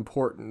think it's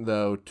important,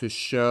 though, to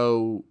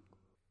show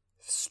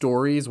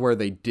stories where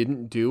they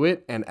didn't do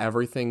it and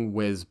everything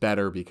was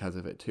better because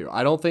of it, too.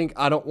 I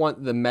don't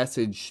want the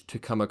message to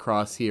come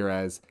across here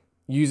as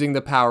using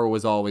the power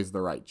was always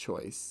the right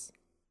choice.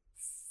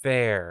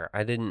 Fair.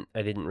 I didn't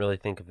really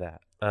think of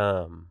that.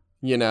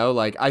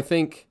 Like I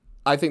think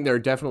there are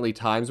definitely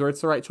times where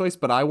it's the right choice,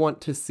 but I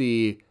want to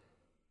see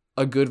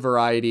a good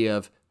variety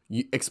of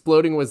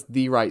exploding was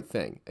the right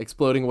thing.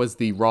 Exploding was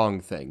the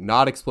wrong thing.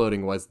 Not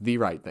exploding was the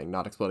right thing.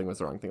 Not exploding was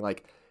the wrong thing.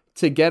 Like,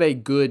 to get a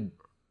good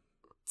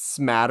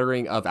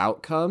smattering of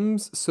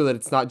outcomes so that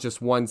it's not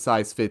just one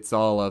size fits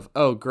all of,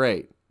 oh,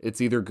 great,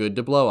 it's either good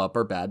to blow up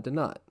or bad to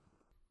not.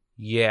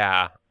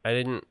 Yeah, I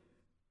didn't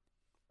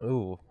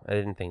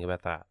think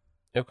about that.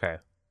 Okay.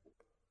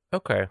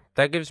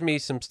 That gives me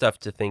some stuff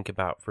to think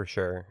about for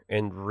sure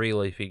and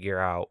really figure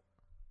out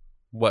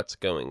what's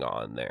going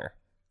on there.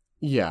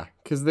 Yeah,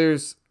 because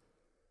there's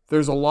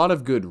a lot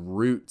of good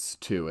roots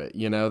to it,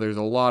 there's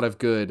a lot of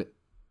good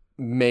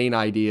main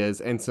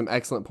ideas and some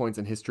excellent points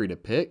in history to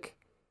pick.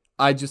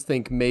 I just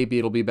think maybe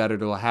it'll be better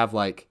to have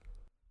like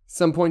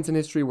some points in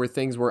history where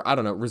things were, I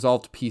don't know,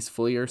 resolved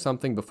peacefully or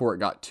something before it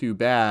got too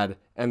bad,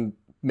 and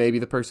maybe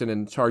the person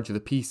in charge of the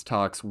peace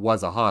talks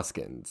was a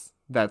Hoskins,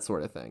 that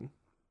sort of thing.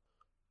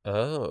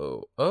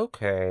 Oh,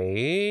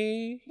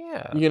 okay.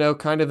 Yeah.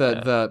 Kind of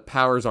the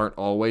powers aren't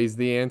always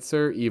the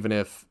answer, even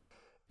if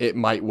it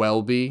might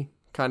well be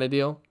kind of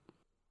deal.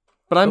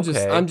 But I'm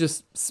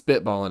just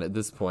spitballing at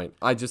this point.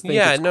 I just think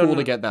it's cool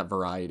to get that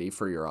variety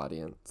for your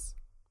audience.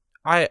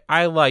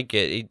 I like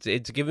it.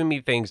 It's giving me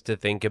things to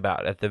think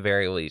about at the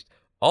very least.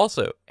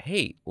 Also,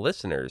 hey,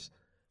 listeners,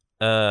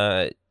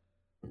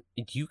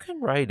 you can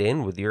write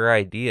in with your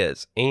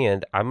ideas,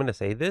 and I'm going to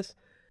say this.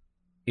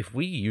 If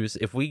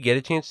we get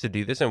a chance to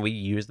do this and we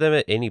use them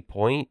at any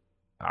point,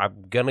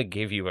 I'm going to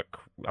give you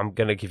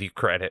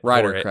credit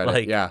Writer for it.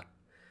 credit, yeah.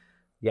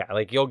 Yeah,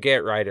 like you'll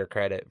get writer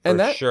credit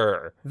for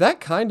sure. That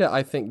kind of,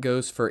 I think,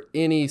 goes for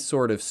any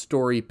sort of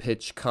story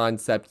pitch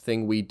concept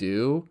thing we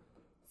do.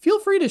 Feel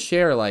free to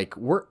share, like,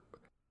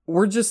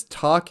 we're just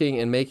talking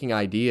and making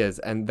ideas,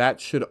 and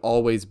that should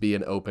always be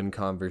an open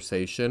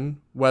conversation.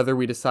 Whether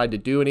we decide to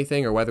do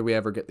anything or whether we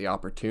ever get the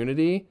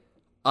opportunity,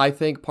 I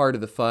think part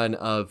of the fun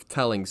of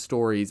telling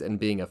stories and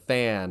being a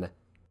fan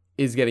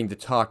is getting to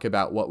talk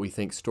about what we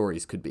think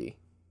stories could be.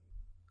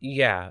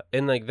 Yeah,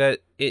 and like that,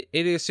 it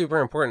is super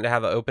important to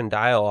have an open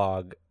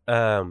dialogue.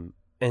 And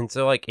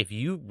so like if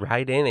you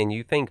write in and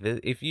you think that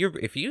if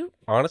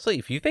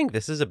you think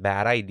this is a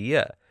bad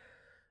idea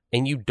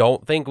and you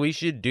don't think we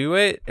should do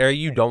it, or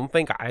you don't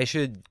think I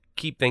should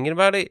keep thinking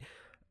about it,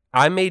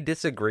 I may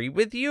disagree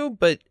with you,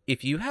 but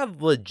if you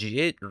have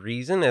legit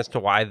reason as to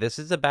why this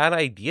is a bad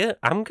idea,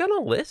 I'm going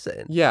to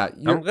listen. Yeah.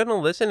 I'm going to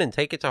listen and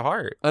take it to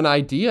heart. An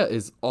idea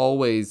is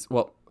almost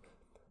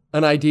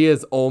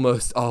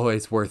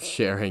always worth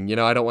sharing.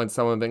 I don't want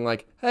someone being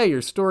like, hey,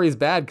 your story's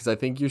bad because I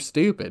think you're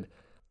stupid.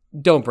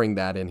 Don't bring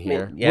that in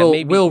here. Yeah,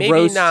 we'll maybe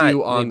roast not,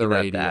 you on the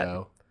radio.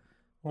 That.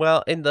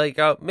 Well, and like,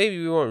 maybe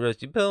we won't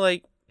roast you, but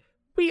like,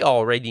 we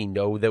already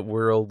know that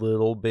we're a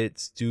little bit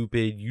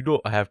stupid. You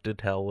don't have to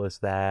tell us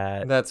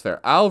that. That's fair.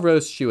 I'll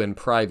roast you in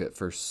private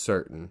for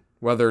certain,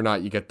 whether or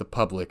not you get the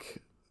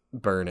public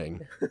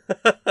burning.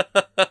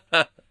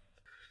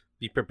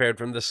 Be prepared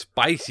from the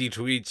spicy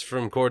tweets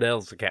from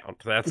Cordell's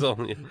account. That's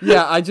only.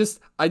 Yeah, I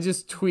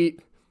just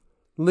tweet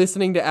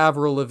listening to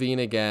Avril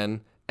Lavigne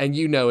again, and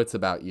it's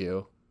about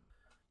you.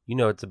 You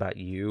know it's about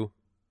you.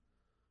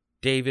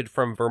 David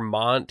from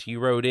Vermont,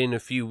 you wrote in a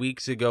few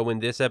weeks ago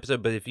in this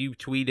episode, but if you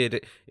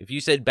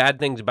said bad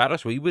things about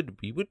us, we would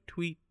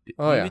tweet.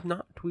 Would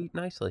not tweet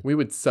nicely. We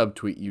would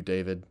subtweet you,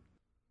 David.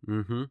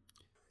 Mm-hmm.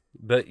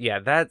 But yeah,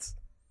 that's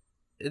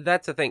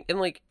the thing. And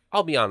like,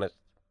 I'll be honest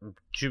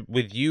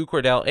with you,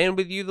 Cordell, and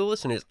with you, the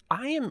listeners,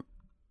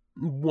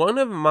 one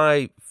of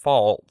my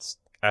faults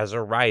as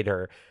a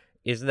writer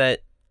is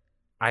that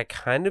I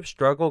kind of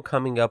struggle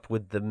coming up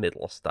with the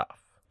middle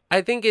stuff.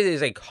 I think it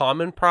is a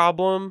common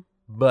problem,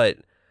 but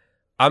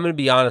I'm going to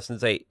be honest and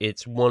say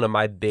it's one of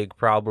my big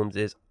problems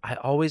is I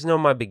always know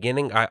my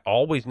beginning. I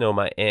always know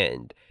my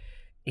end.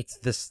 It's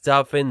the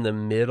stuff in the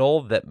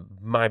middle that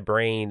my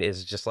brain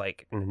is just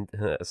like,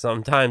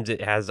 sometimes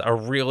it has a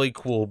really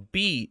cool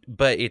beat,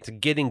 but it's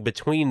getting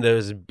between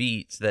those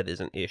beats that is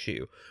an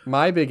issue.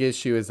 My big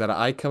issue is that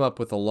I come up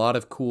with a lot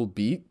of cool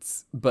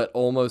beats, but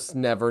almost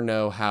never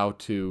know how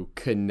to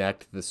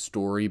connect the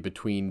story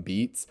between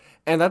beats.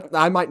 And that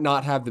I might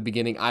not have the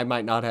beginning, I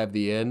might not have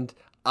the end.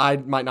 I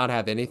might not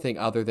have anything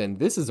other than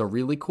this is a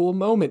really cool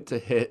moment to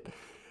hit.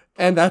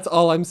 And that's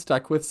all I'm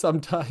stuck with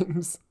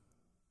sometimes.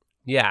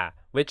 Yeah,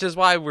 which is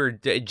why we're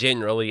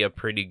generally a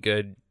pretty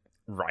good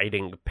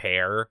writing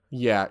pair.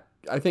 Yeah,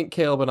 I think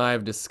Caleb and I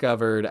have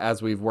discovered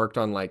as we've worked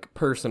on like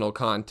personal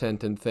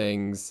content and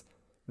things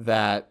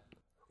that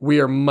We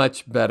are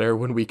much better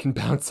when we can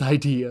bounce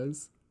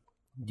ideas.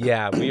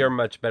 Yeah, we are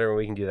much better when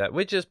we can do that,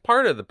 which is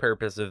part of the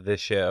purpose of this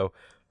show,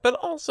 but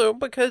also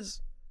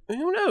because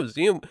who knows?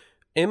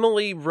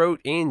 Emily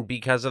wrote in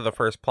because of the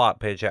first plot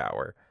pitch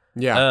hour.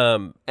 Yeah.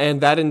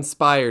 And that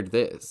inspired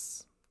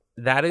this.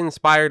 That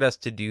inspired us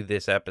to do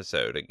this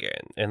episode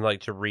again and like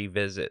to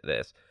revisit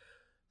this.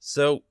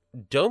 So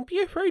don't be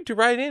afraid to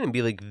write in and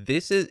be like,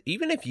 this is,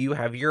 even if you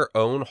have your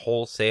own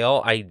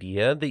wholesale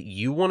idea that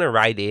you want to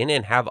write in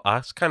and have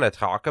us kind of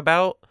talk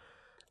about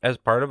as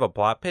part of a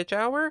plot pitch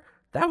hour,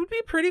 that would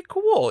be pretty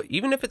cool.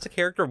 Even if it's a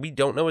character we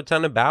don't know a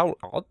ton about,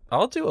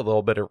 I'll do a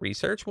little bit of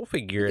research. We'll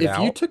figure it out.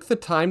 If you took the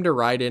time to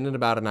write in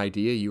about an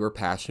idea you were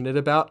passionate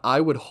about,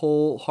 I would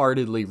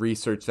wholeheartedly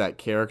research that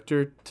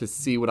character to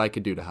see what I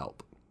could do to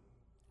help.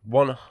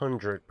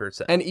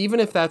 100%. And even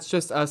if that's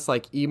just us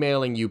like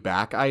emailing you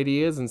back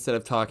ideas instead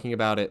of talking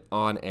about it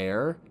on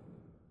air,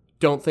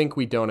 don't think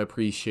we don't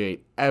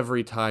appreciate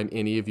every time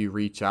any of you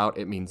reach out.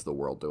 It means the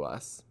world to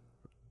us.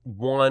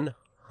 100%.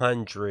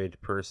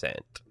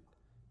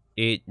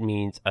 It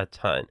means a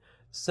ton.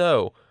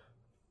 So,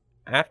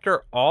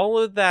 after all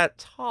of that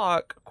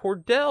talk,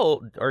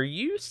 Cordell, are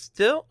you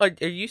still a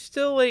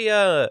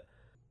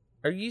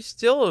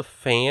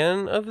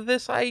fan of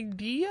this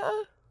idea?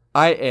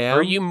 I am.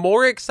 Are you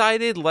more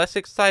excited, less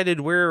excited?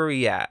 Where are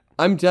we at?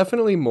 I'm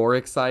definitely more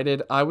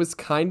excited. I was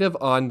kind of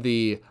on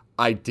the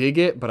I dig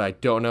it, but I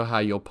don't know how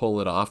you'll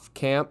pull it off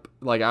camp.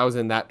 Like I was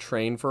in that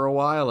train for a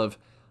while of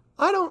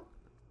I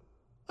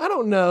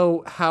don't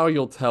know how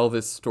you'll tell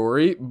this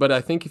story, but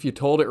I think if you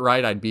told it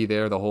right, I'd be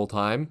there the whole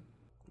time.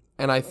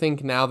 And I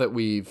think now that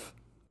we've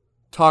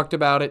talked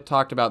about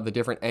the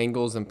different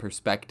angles and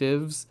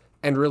perspectives,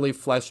 and really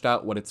fleshed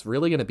out what it's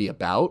really going to be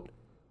about,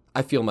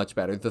 I feel much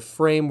better. The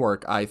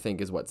framework, I think,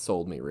 is what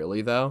sold me,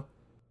 really, though.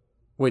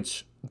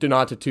 Which, do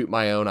not to toot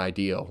my own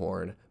idea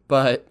horn,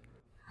 but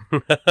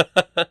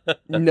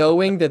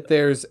knowing that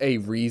there's a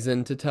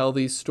reason to tell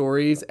these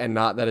stories and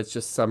not that it's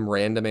just some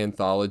random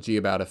anthology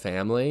about a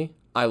family,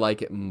 I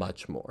like it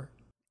much more.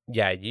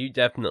 Yeah, you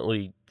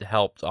definitely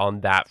helped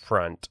on that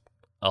front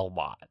a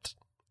lot.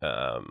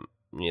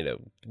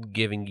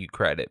 Giving you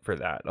credit for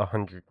that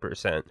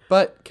 100%.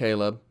 But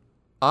Caleb,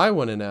 I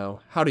want to know,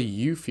 how do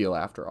you feel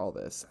after all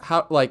this?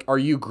 Are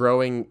you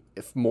growing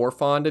more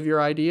fond of your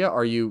idea?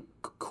 Are you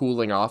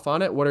cooling off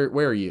on it? Where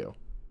are you?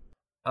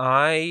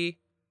 I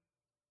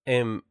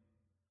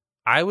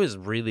was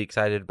really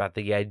excited about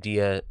the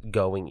idea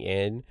going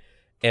in,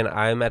 and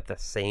I'm at the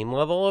same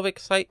level of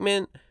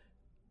excitement.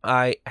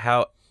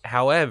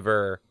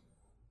 However,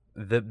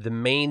 the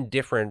main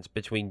difference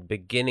between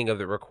beginning of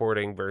the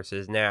recording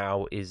versus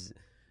now is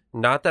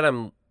not that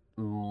I'm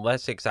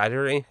less excited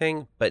or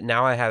anything, but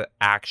now I have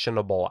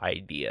actionable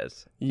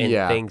ideas and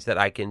things that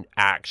I can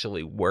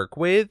actually work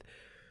with,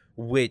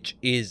 which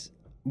is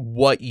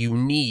what you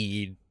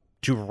need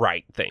to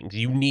write things.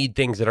 You need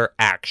things that are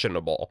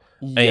actionable.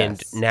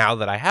 Yes. And now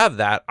that I have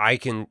that, I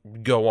can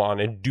go on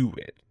and do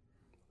it.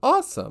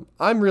 Awesome.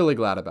 I'm really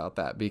glad about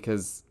that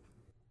because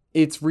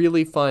it's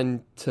really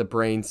fun to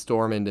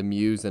brainstorm and to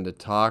muse and to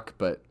talk,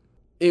 but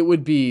it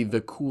would be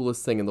the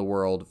coolest thing in the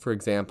world, for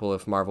example,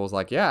 if Marvel's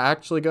like, yeah,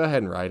 actually go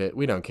ahead and write it.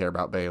 We don't care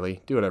about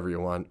Bailey. Do whatever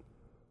you want.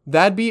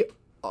 That'd be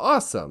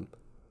awesome.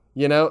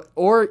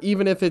 Or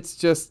even if it's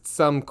just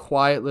some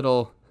quiet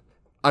little,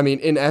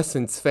 in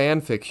essence,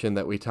 fan fiction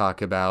that we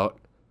talk about,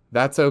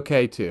 that's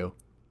okay too.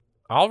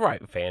 I'll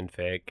write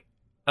fanfic.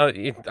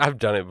 I've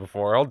done it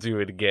before. I'll do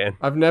it again.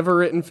 I've never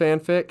written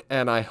fanfic,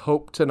 and I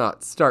hope to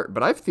not start,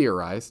 but I've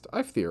theorized.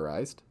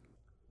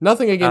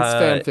 Nothing against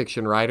fan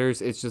fiction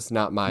writers. It's just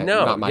not my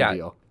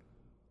deal.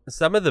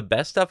 Some of the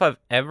best stuff I've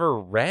ever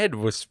read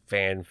was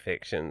fan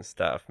fiction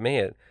stuff,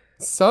 man.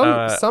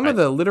 Some of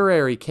the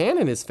literary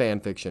canon is fan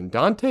fiction.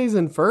 Dante's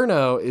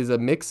Inferno is a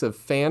mix of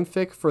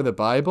fanfic for the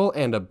Bible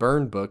and a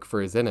burn book for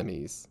his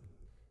enemies.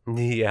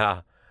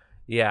 Yeah.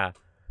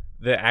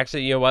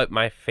 Actually, you know what?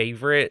 My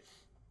favorite...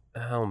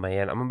 Oh,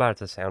 man, I'm about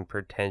to sound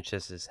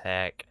pretentious as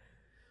heck.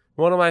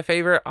 One of my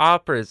favorite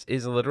operas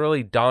is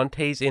literally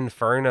Dante's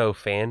Inferno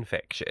fan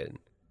fiction.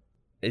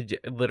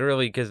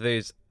 Literally, because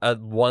there's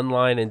one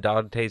line in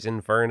Dante's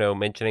Inferno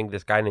mentioning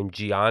this guy named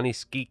Gianni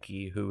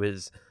Schicchi, who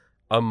is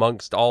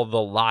amongst all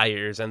the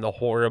liars and the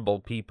horrible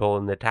people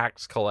and the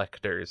tax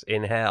collectors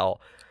in hell.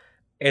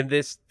 And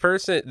this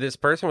person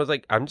was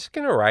like, I'm just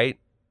going to write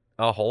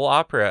a whole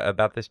opera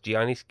about this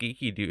Gianni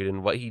Schicchi dude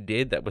and what he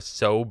did that was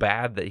so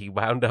bad that he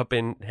wound up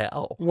in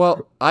hell.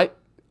 Well,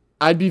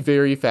 I'd be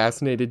very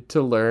fascinated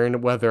to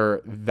learn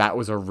whether that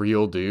was a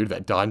real dude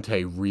that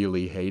Dante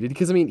really hated.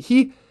 Because,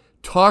 he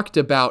talked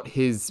about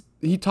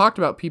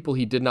people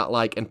he did not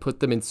like and put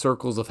them in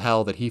circles of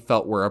hell that he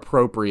felt were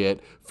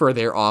appropriate for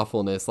their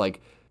awfulness.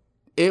 Like,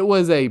 it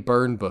was a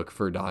burn book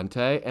for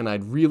Dante, and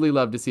I'd really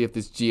love to see if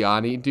this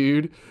Gianni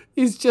dude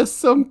is just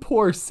some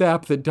poor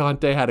sap that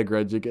Dante had a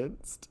grudge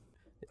against.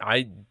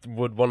 I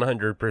would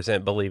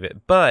 100% believe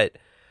it. But...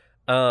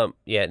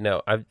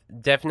 I've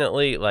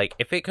definitely,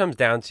 if it comes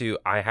down to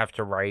I have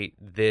to write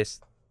this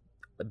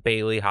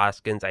Bailey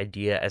Hoskins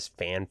idea as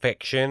fan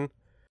fiction,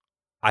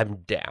 I'm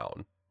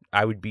down.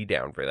 I would be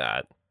down for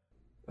that.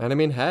 And I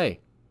mean,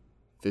 hey,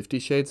 50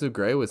 Shades of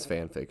Grey was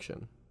fan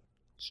fiction.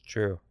 It's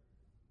true.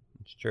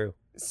 It's true.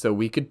 So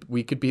we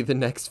could be the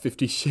next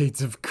 50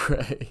 Shades of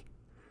Grey.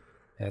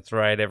 That's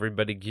right,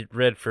 everybody. Get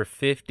ready for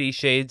 50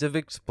 Shades of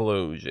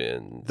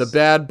Explosions. The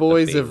bad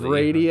boys of Bailey.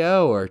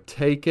 radio are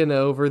taking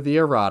over the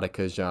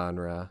erotica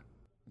genre.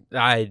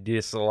 I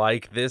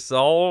dislike this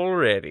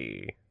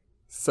already.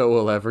 So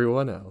will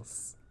everyone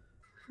else.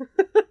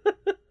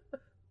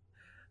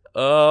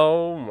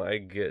 Oh my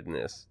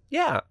goodness.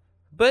 Yeah.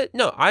 But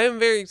no, I am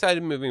very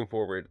excited moving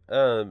forward.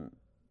 Do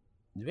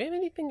we have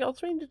anything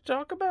else we need to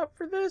talk about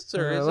for this?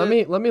 Or is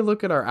let me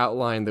look at our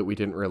outline that we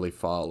didn't really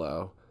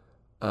follow.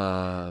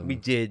 We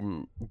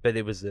didn't, but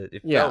it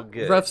felt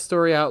good. Rough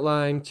story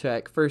outline,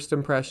 check. First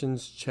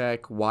impressions,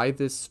 check. Why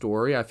this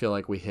story? I feel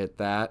like we hit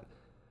that.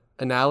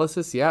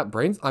 Analysis, yeah.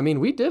 Brains. I mean,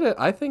 we did it.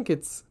 I think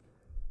it's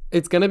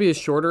gonna be a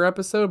shorter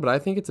episode, but I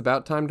think it's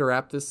about time to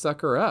wrap this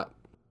sucker up.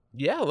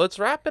 Yeah, let's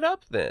wrap it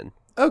up then.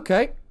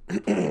 Okay.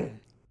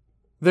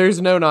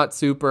 There's no Not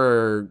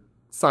Super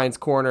Science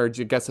Corner,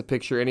 Guess a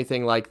Picture,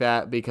 anything like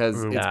that,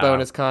 because it's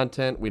bonus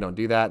content. We don't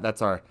do that.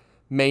 That's our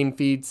main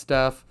feed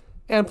stuff.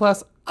 And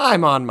plus,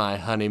 I'm on my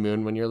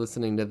honeymoon when you're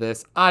listening to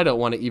this. I don't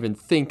want to even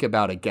think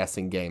about a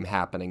guessing game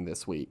happening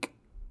this week.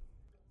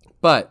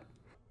 But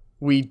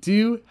we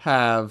do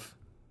have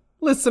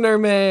listener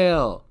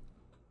mail.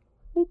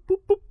 Boop, boop,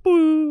 boop,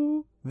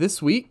 boop.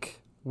 This week,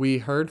 we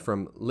heard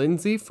from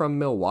Lindsay from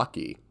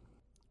Milwaukee.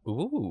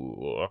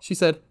 Ooh. She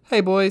said,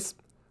 "Hey boys,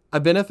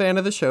 I've been a fan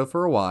of the show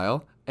for a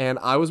while, and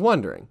I was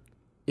wondering,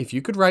 if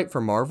you could write for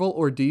Marvel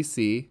or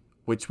DC,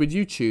 which would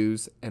you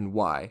choose and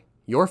why?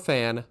 Your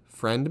fan,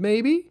 friend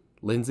maybe?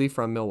 Lindsay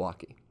from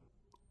Milwaukee."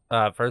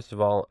 First of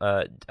all,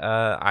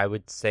 I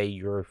would say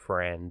your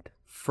friend.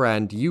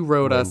 Friend, you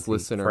wrote us Lindsay,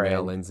 listener friend.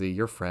 mail, Lindsay.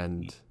 Your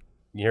friend.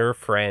 Your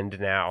friend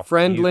now.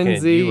 Friend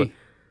Lindsay.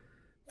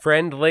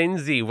 Friend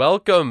Lindsay,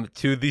 welcome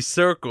to the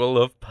circle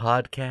of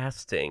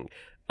podcasting.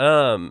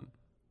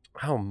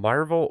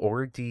 Marvel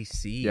or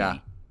DC? Yeah.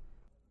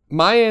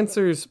 My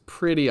answer's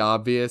pretty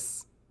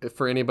obvious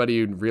for anybody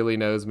who really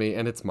knows me,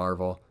 and it's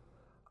Marvel.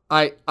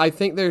 I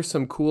think there's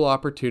some cool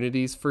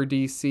opportunities for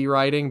DC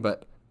writing,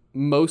 but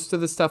most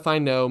of the stuff I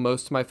know,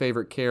 most of my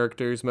favorite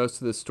characters,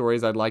 most of the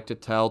stories I'd like to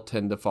tell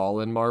tend to fall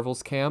in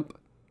Marvel's camp.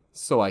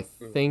 So I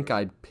think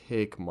I'd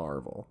pick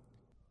Marvel.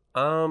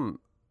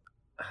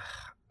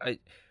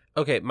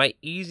 Okay, my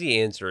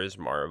easy answer is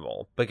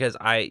Marvel, because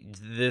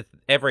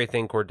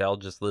everything Cordell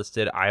just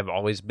listed, I've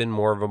always been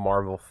more of a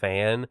Marvel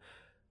fan.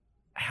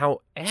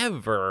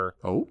 However,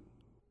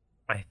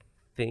 I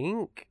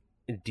think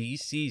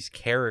DC's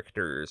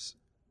characters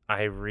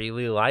I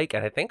really like,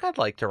 and I think I'd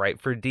like to write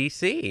for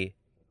DC.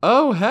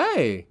 Oh,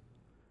 hey,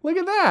 look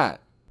at that.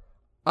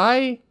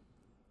 I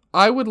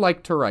would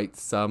like to write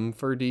some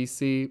for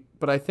DC,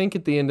 but I think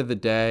at the end of the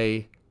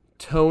day,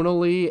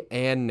 tonally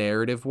and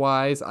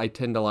narrative-wise, I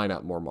tend to line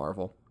up more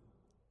Marvel.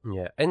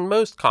 Yeah, and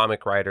most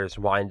comic writers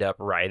wind up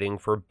writing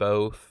for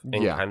both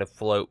and kind of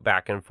float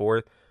back and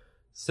forth.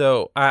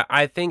 So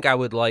I think I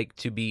would like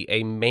to be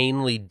a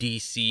mainly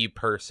DC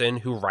person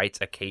who writes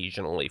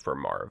occasionally for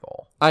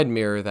Marvel. I'd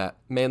mirror that.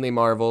 Mainly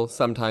Marvel,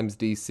 sometimes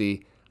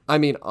DC. I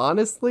mean,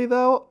 honestly,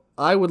 though,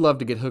 I would love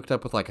to get hooked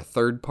up with like a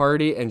third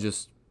party and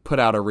just put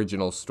out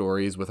original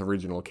stories with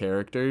original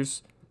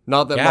characters.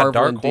 Not that Marvel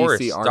Dark and Horse.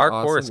 DC aren't Dark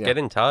awesome. Horse, get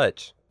in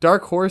touch.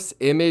 Dark Horse,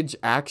 Image,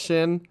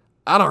 Action.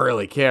 I don't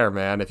really care,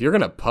 man. If you're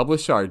going to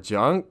publish our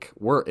junk,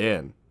 we're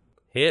in.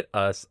 Hit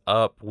us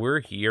up.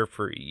 We're here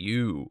for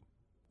you.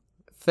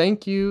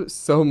 Thank you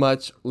so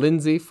much,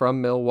 Lindsay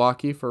from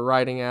Milwaukee, for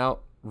reaching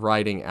out.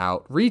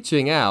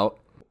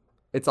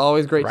 It's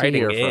always great to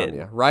hear from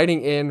you.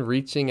 Writing in,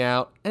 reaching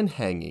out, and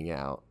hanging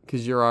out,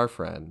 because you're our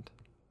friend.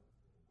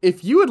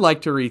 If you would like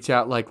to reach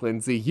out like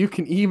Lindsay, you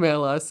can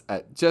email us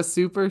at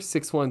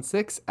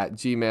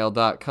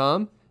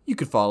justsuper616@gmail.com. You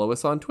could follow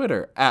us on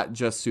Twitter at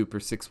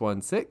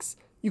justsuper616.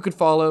 You could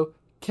follow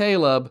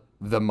Caleb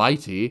the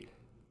Mighty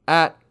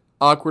at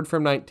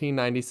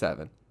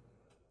awkwardfrom1997.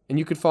 And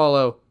you could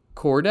follow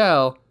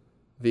Cordell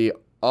the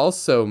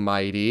also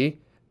mighty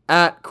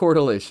at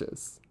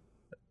Cordelicious.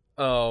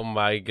 Oh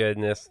my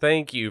goodness.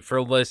 Thank you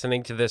for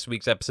listening to this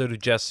week's episode of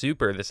Just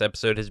Super. This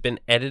episode has been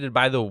edited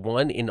by the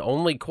one and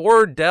only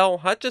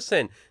Cordell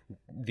Hutchison,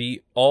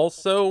 the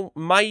also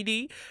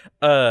mighty.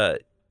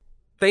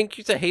 Thank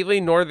you to Haley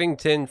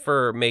Northington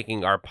for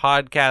making our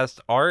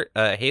podcast art.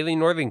 Haley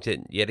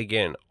Northington, yet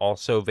again,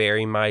 also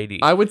very mighty.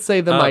 I would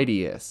say the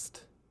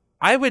mightiest.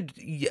 I would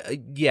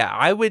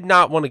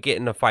not want to get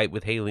in a fight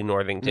with Haley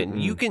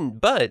Northington.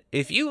 But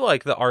if you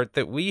like the art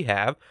that we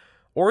have,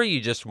 or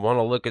you just want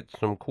to look at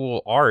some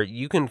cool art,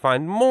 you can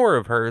find more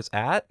of hers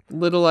at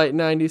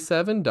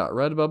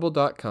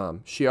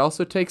littlelight97.redbubble.com. She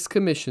also takes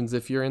commissions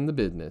if you're in the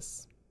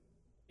business.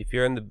 If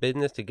you're in the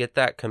business to get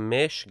that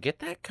commish, get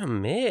that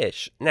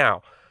commish.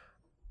 Now,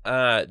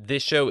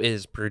 This show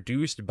is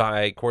produced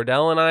by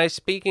Cordell and I,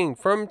 speaking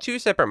from 2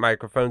 separate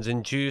microphones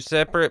in 2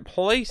 separate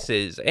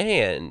places,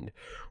 and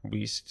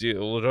we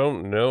still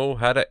don't know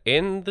how to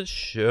end the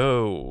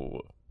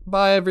show.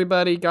 Bye,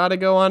 everybody. Gotta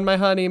go on my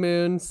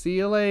honeymoon. See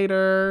you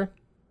later.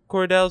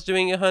 Cordell's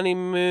doing a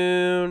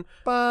honeymoon.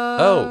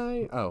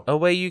 Bye. A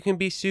way you can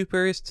be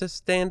super is to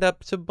stand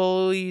up to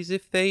bullies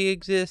if they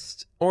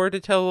exist, or to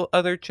tell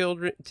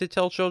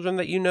children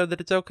that you know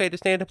that it's okay to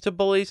stand up to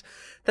bullies.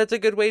 That's a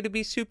good way to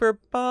be super.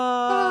 Bye.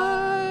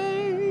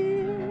 Bye.